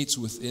creates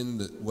within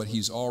what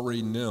he's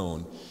already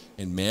known,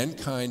 and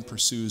mankind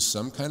pursues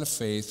some kind of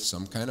faith,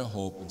 some kind of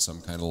hope, and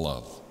some kind of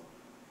love.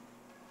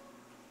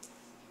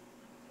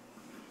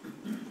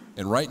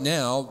 And right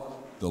now,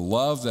 the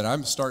love that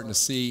I'm starting to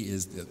see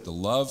is that the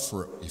love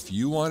for, if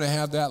you want to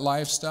have that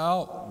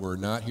lifestyle, we're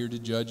not here to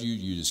judge you.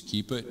 You just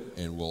keep it,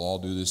 and we'll all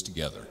do this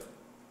together.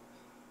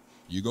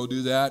 You go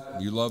do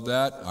that. You love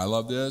that. I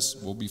love this.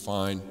 We'll be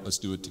fine. Let's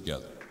do it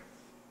together.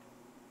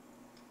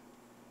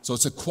 So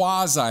it's a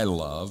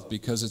quasi-love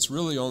because it's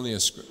really only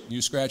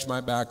you scratch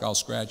my back, I'll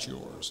scratch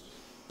yours.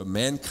 But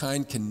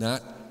mankind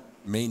cannot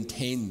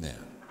maintain that.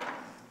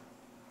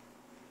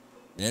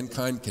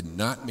 Mankind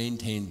cannot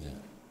maintain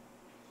that.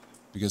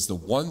 Because the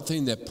one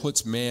thing that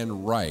puts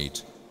man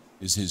right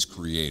is his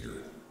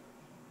creator.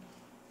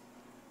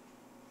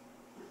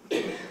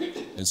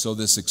 And so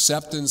this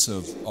acceptance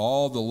of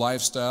all the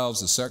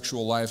lifestyles, the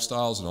sexual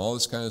lifestyles and all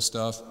this kind of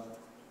stuff,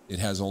 it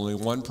has only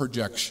one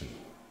projection.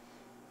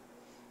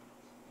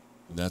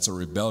 And that's a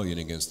rebellion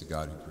against the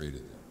God who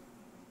created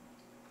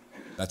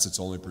them. That's its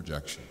only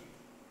projection.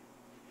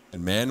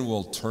 And man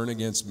will turn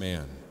against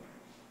man.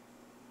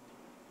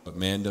 But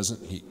man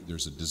doesn't,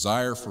 there's a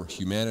desire for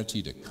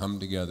humanity to come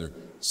together,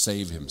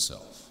 save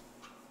himself.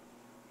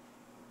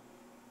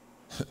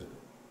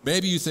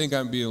 Maybe you think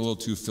I'm being a little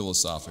too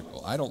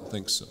philosophical. I don't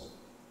think so.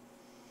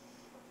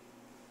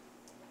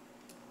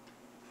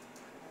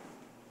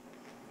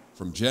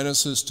 From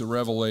Genesis to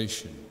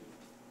Revelation,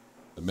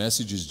 the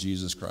message is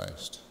Jesus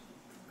Christ.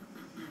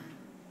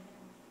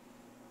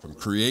 From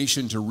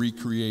creation to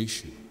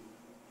recreation,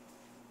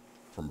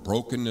 from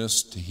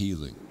brokenness to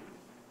healing,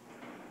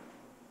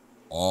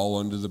 all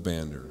under the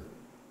banner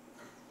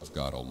of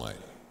God Almighty,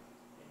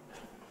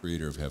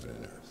 creator of heaven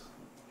and earth,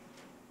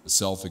 the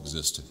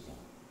self-existent one.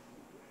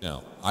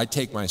 Now, I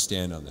take my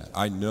stand on that.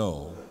 I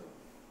know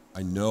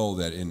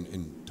that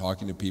in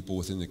talking to people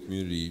within the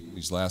community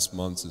these last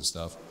months and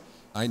stuff,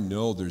 I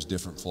know there's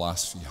different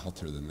philosophy out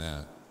there than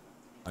that.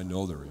 I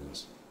know there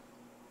is.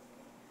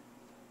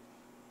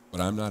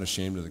 But I'm not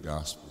ashamed of the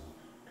gospel,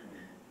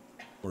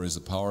 for it is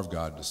the power of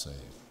God to save.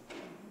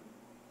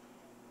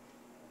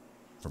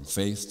 From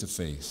faith to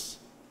faith.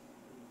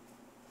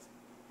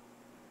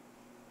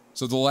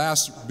 So the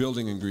last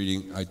building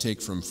ingredient I take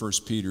from 1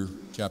 Peter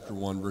chapter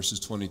 1, verses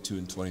 22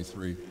 and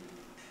 23.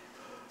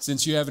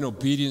 Since you have in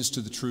obedience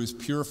to the truth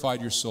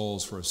purified your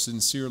souls for a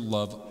sincere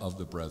love of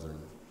the brethren,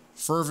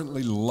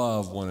 fervently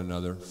love one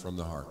another from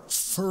the heart.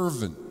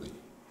 Fervently.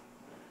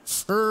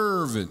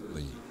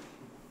 Fervently.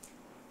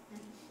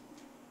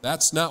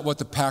 That's not what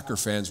the Packer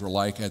fans were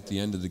like at the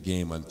end of the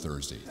game on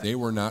Thursday. They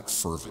were not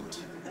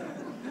fervent.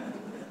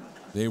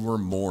 They were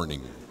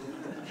mourning.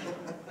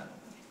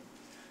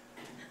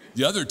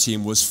 The other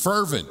team was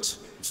fervent.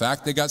 In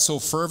fact, they got so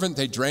fervent,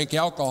 they drank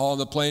alcohol on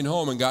the plane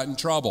home and got in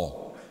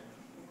trouble.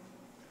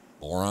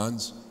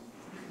 Morons.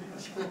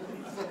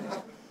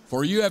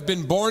 For you have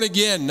been born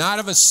again, not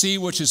of a seed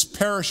which is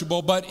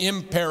perishable, but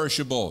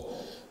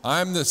imperishable.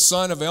 I'm the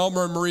son of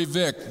Elmer and Marie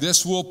Vick.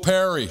 This will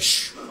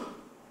perish.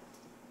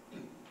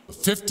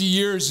 50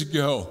 years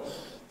ago,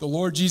 the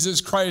Lord Jesus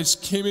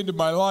Christ came into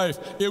my life.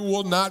 It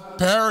will not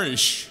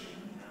perish.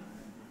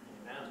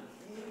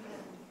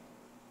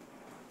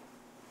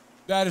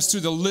 That is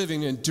through the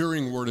living,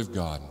 enduring Word of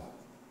God.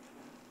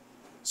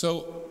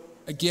 So,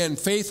 again,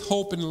 faith,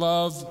 hope, and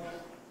love,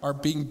 are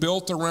being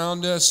built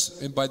around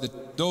us, and by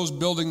those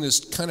building this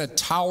kind of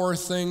tower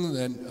thing,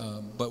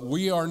 but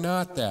we are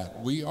not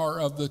that. We are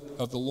of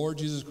the Lord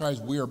Jesus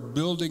Christ. We are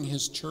building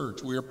his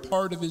church. We are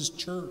part of his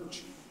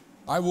church.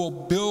 I will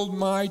build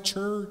my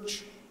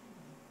church.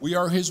 We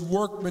are his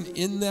workmen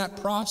in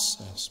that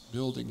process,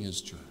 building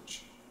his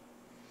church.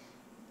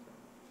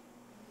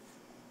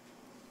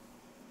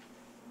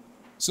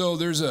 So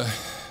there's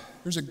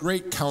a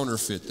great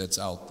counterfeit that's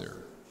out there.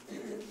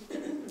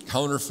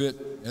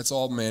 Counterfeit, that's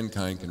all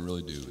mankind can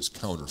really do, is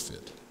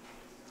counterfeit.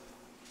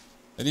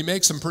 And he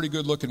makes some pretty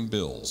good looking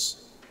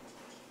bills.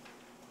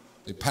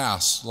 They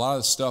pass, a lot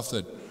of stuff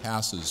that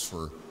passes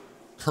for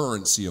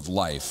currency of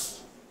life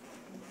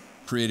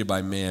created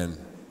by man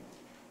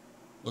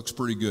looks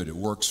pretty good. It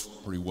works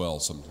pretty well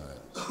sometimes.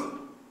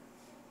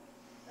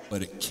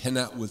 But it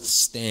cannot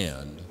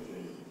withstand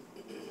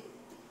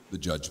the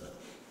judgment.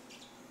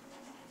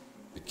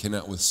 It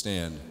cannot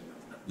withstand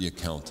the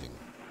accounting.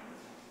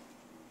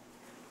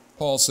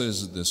 Paul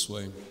says it this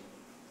way: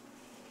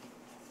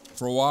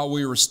 for a while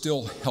we were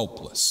still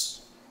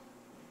helpless.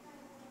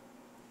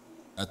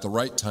 At the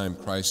right time,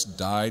 Christ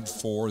died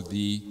for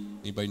the,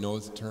 anybody know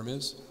what the term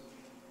is?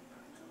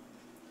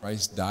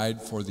 Christ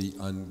died for the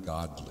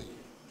ungodly.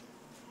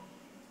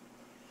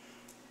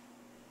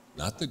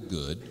 Not the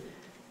good,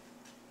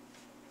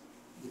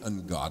 the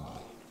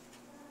ungodly.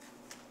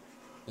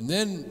 And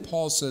then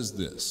Paul says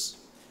this: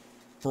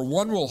 for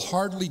one will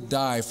hardly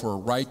die for a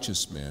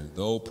righteous man,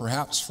 though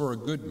perhaps for a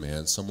good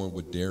man someone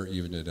would dare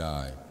even to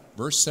die.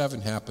 Verse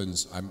 7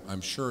 happens,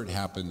 I'm sure it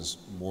happens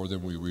more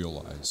than we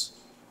realize.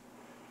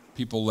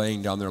 People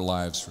laying down their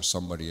lives for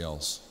somebody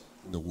else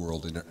in the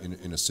world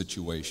in a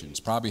situation. It's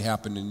probably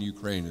happened in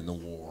Ukraine in the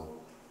war.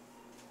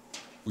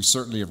 We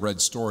certainly have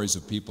read stories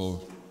of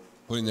people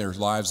putting their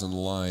lives on the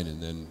line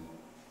and then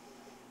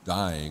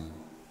dying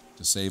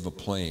to save a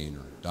plane,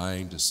 or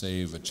dying to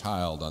save a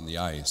child on the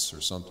ice,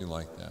 or something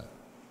like that.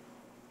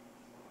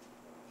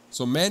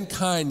 So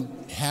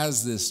mankind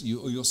has this,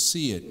 you'll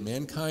see it,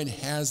 mankind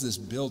has this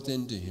built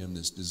into him,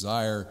 this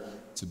desire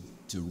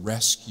to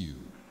rescue.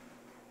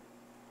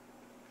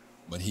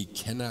 But he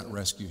cannot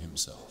rescue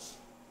himself.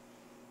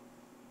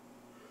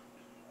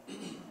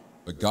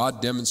 But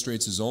God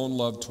demonstrates his own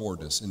love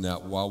toward us in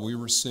that while we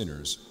were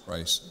sinners,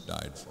 Christ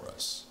died for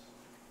us.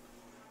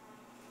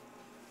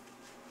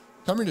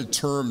 Coming to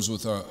terms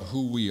with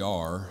who we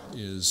are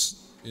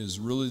is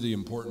really the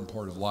important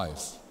part of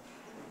life.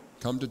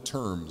 Come to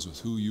terms with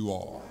who you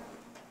are.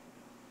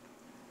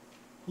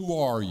 Who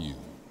are you?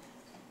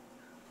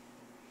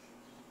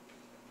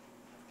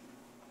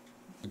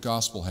 The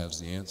gospel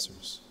has the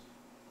answers.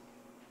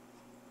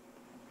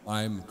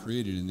 I am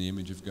created in the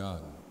image of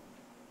God.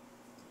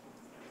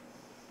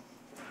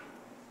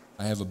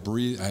 I have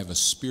a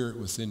spirit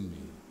within me.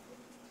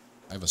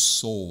 I have a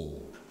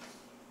soul.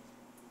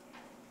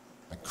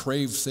 I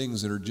crave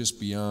things that are just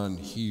beyond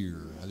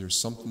here. There's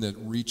something that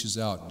reaches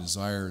out and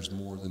desires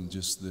more than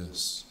just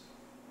this.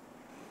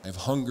 I have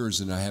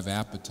hungers and I have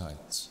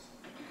appetites.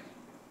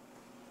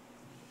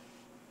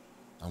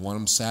 I want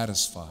them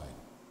satisfied,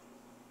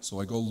 so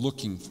I go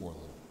looking for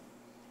them.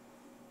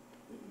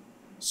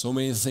 So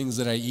many things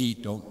that I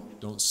eat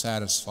don't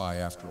satisfy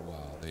after a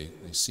while. They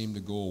seem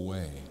to go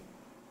away.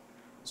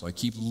 So I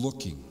keep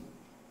looking.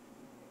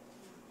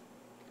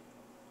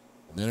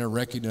 And then I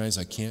recognize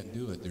I can't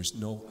do it.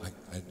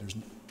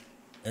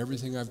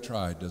 Everything I've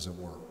tried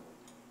doesn't work.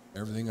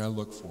 Everything I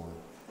look for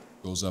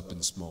goes up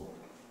in smoke.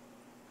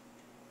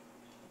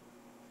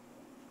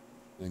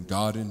 And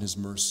God in his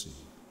mercy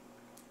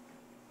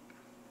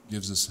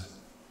gives us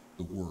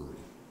the Word.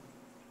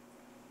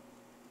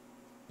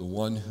 The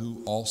one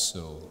who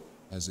also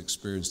has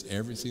experienced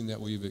everything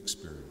that we've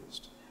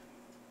experienced,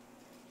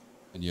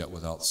 and yet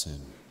without sin.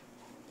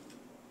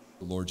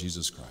 The Lord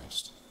Jesus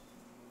Christ.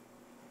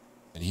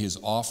 And he has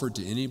offered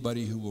to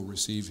anybody who will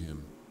receive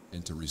him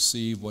and to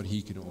receive what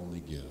he can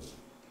only give,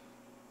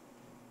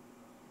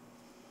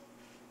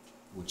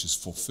 which is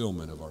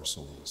fulfillment of our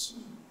souls.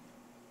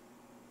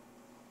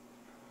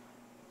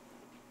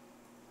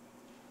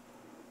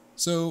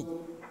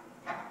 So,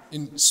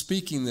 in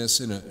speaking this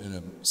in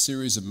a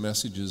series of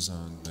messages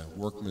on the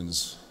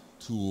Workman's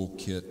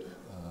Toolkit,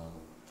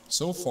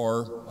 so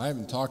far I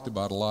haven't talked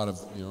about a lot of,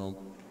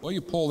 well,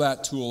 you pull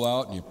that tool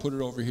out and you put it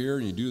over here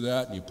and you do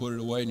that and you put it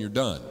away and you're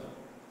done.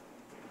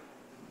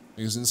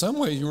 Because in some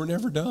ways you were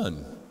never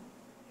done.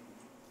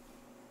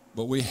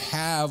 But we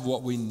have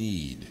what we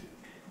need.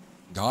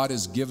 God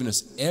has given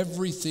us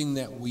everything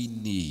that we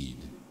need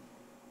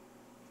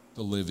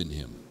to live in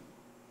him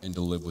and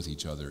to live with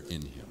each other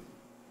in him.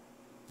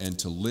 And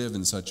to live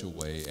in such a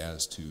way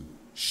as to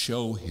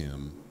show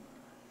him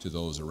to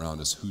those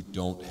around us who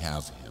don't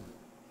have him.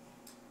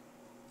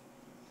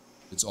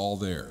 It's all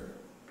there.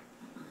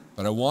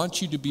 But I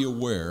want you to be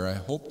aware, I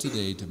hope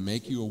today to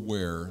make you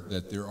aware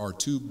that there are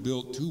two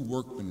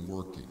workmen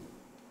working.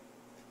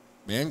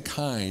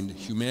 Mankind,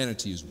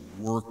 humanity is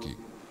working,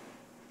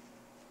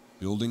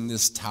 building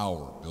this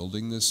tower,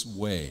 building this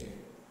way,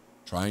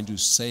 trying to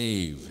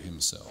save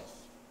himself.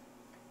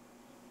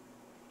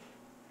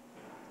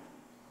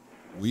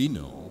 we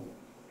know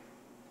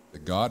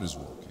that God is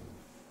working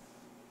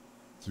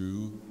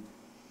through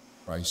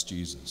Christ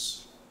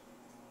Jesus,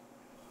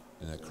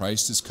 and that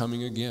Christ is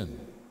coming again,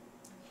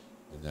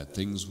 and that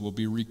things will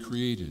be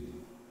recreated,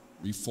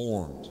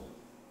 reformed.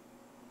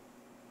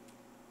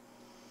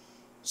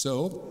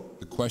 So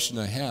the question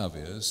I have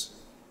is,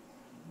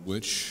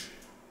 which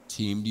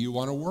team do you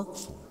want to work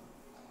for?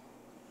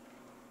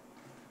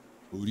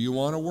 Who do you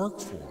want to work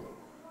for?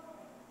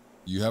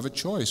 You have a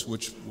choice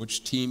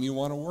which team you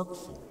want to work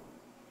for.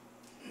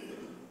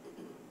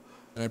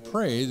 And I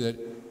pray that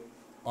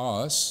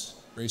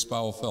us, Grace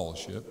Bible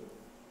Fellowship,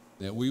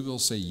 that we will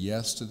say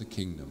yes to the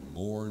kingdom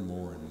more and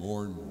more and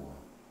more and more.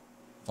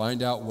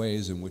 Find out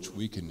ways in which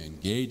we can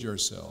engage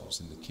ourselves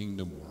in the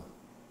kingdom work,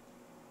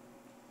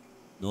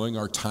 knowing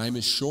our time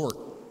is short,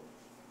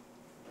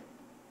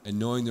 and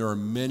knowing there are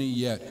many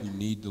yet who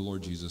need the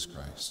Lord Jesus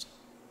Christ.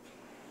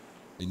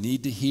 They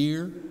need to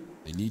hear,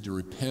 they need to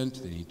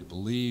repent, they need to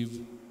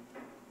believe.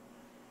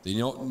 They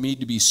don't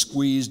need to be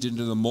squeezed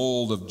into the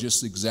mold of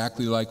just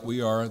exactly like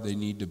we are. They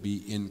need to be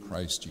in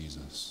Christ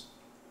Jesus.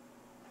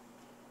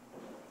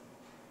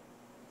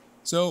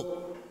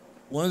 So,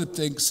 one of the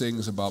big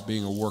things about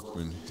being a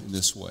workman in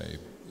this way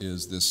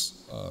is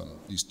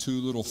these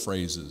two little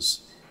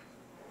phrases.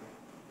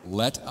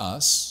 Let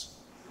us,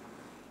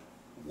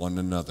 one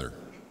another.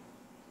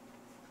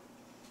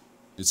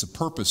 It's a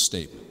purpose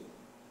statement.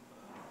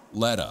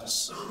 Let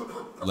us.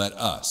 Let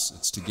us.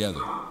 It's together.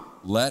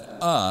 Let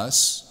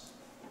us,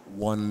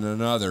 one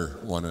another.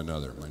 My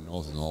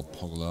nose is all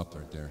pulled up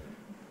right there.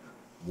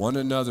 One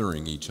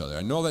anothering each other.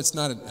 I know that's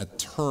not a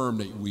term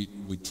that we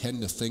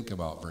tend to think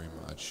about very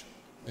much.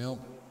 Well,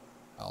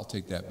 I'll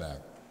take that back.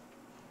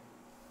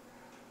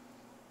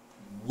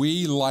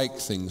 We like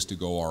things to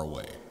go our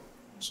way.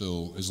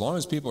 So as long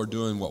as people are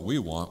doing what we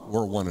want,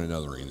 we're one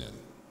anothering then.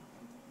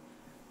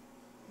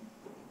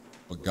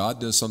 But God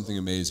does something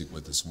amazing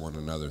with this one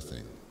another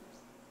thing,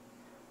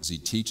 is He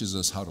teaches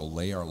us how to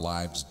lay our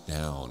lives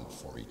down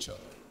for each other.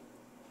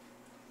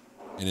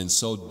 And in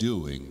so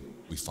doing,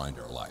 we find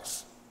our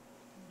life.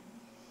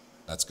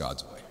 That's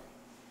God's way.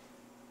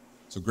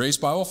 So Grace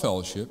Bible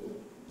Fellowship,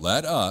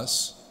 let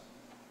us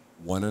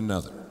one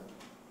another.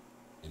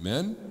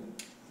 Amen?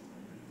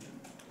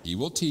 He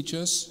will teach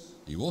us.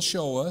 He will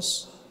show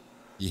us.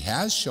 He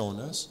has shown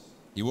us.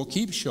 He will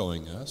keep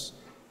showing us.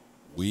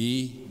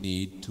 We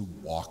need to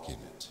walk in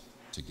it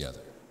together.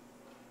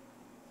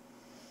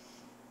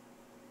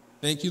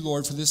 Thank you,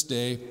 Lord, for this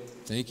day.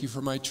 Thank you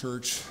for my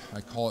church.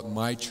 I call it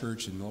my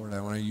church, and Lord,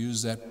 when I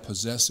use that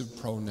possessive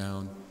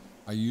pronoun,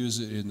 I use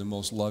it in the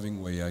most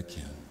loving way I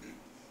can.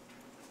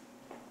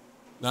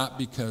 Not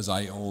because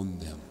I own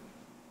them.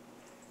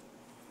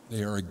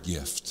 They are a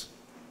gift.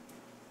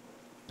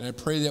 And I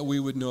pray that we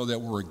would know that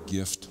we're a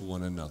gift to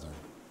one another.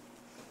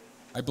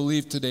 I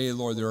believe today,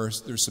 Lord,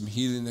 there's some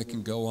healing that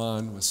can go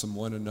on with some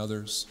one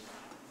another's.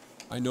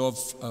 I know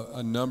of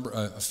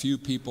a few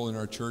people in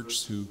our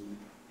church who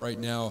right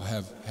now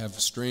have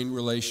strained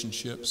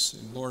relationships.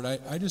 And Lord,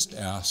 I just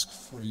ask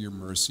for your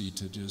mercy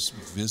to just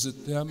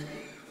visit them,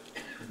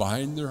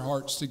 bind their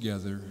hearts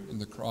together in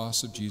the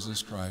cross of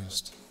Jesus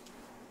Christ,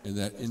 and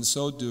that in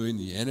so doing,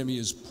 the enemy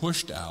is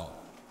pushed out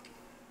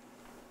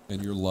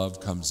and your love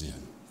comes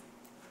in.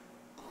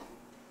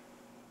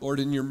 Lord,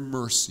 in your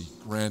mercy,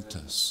 grant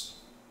us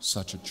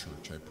such a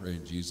church, I pray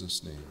in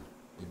Jesus' name.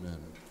 Amen.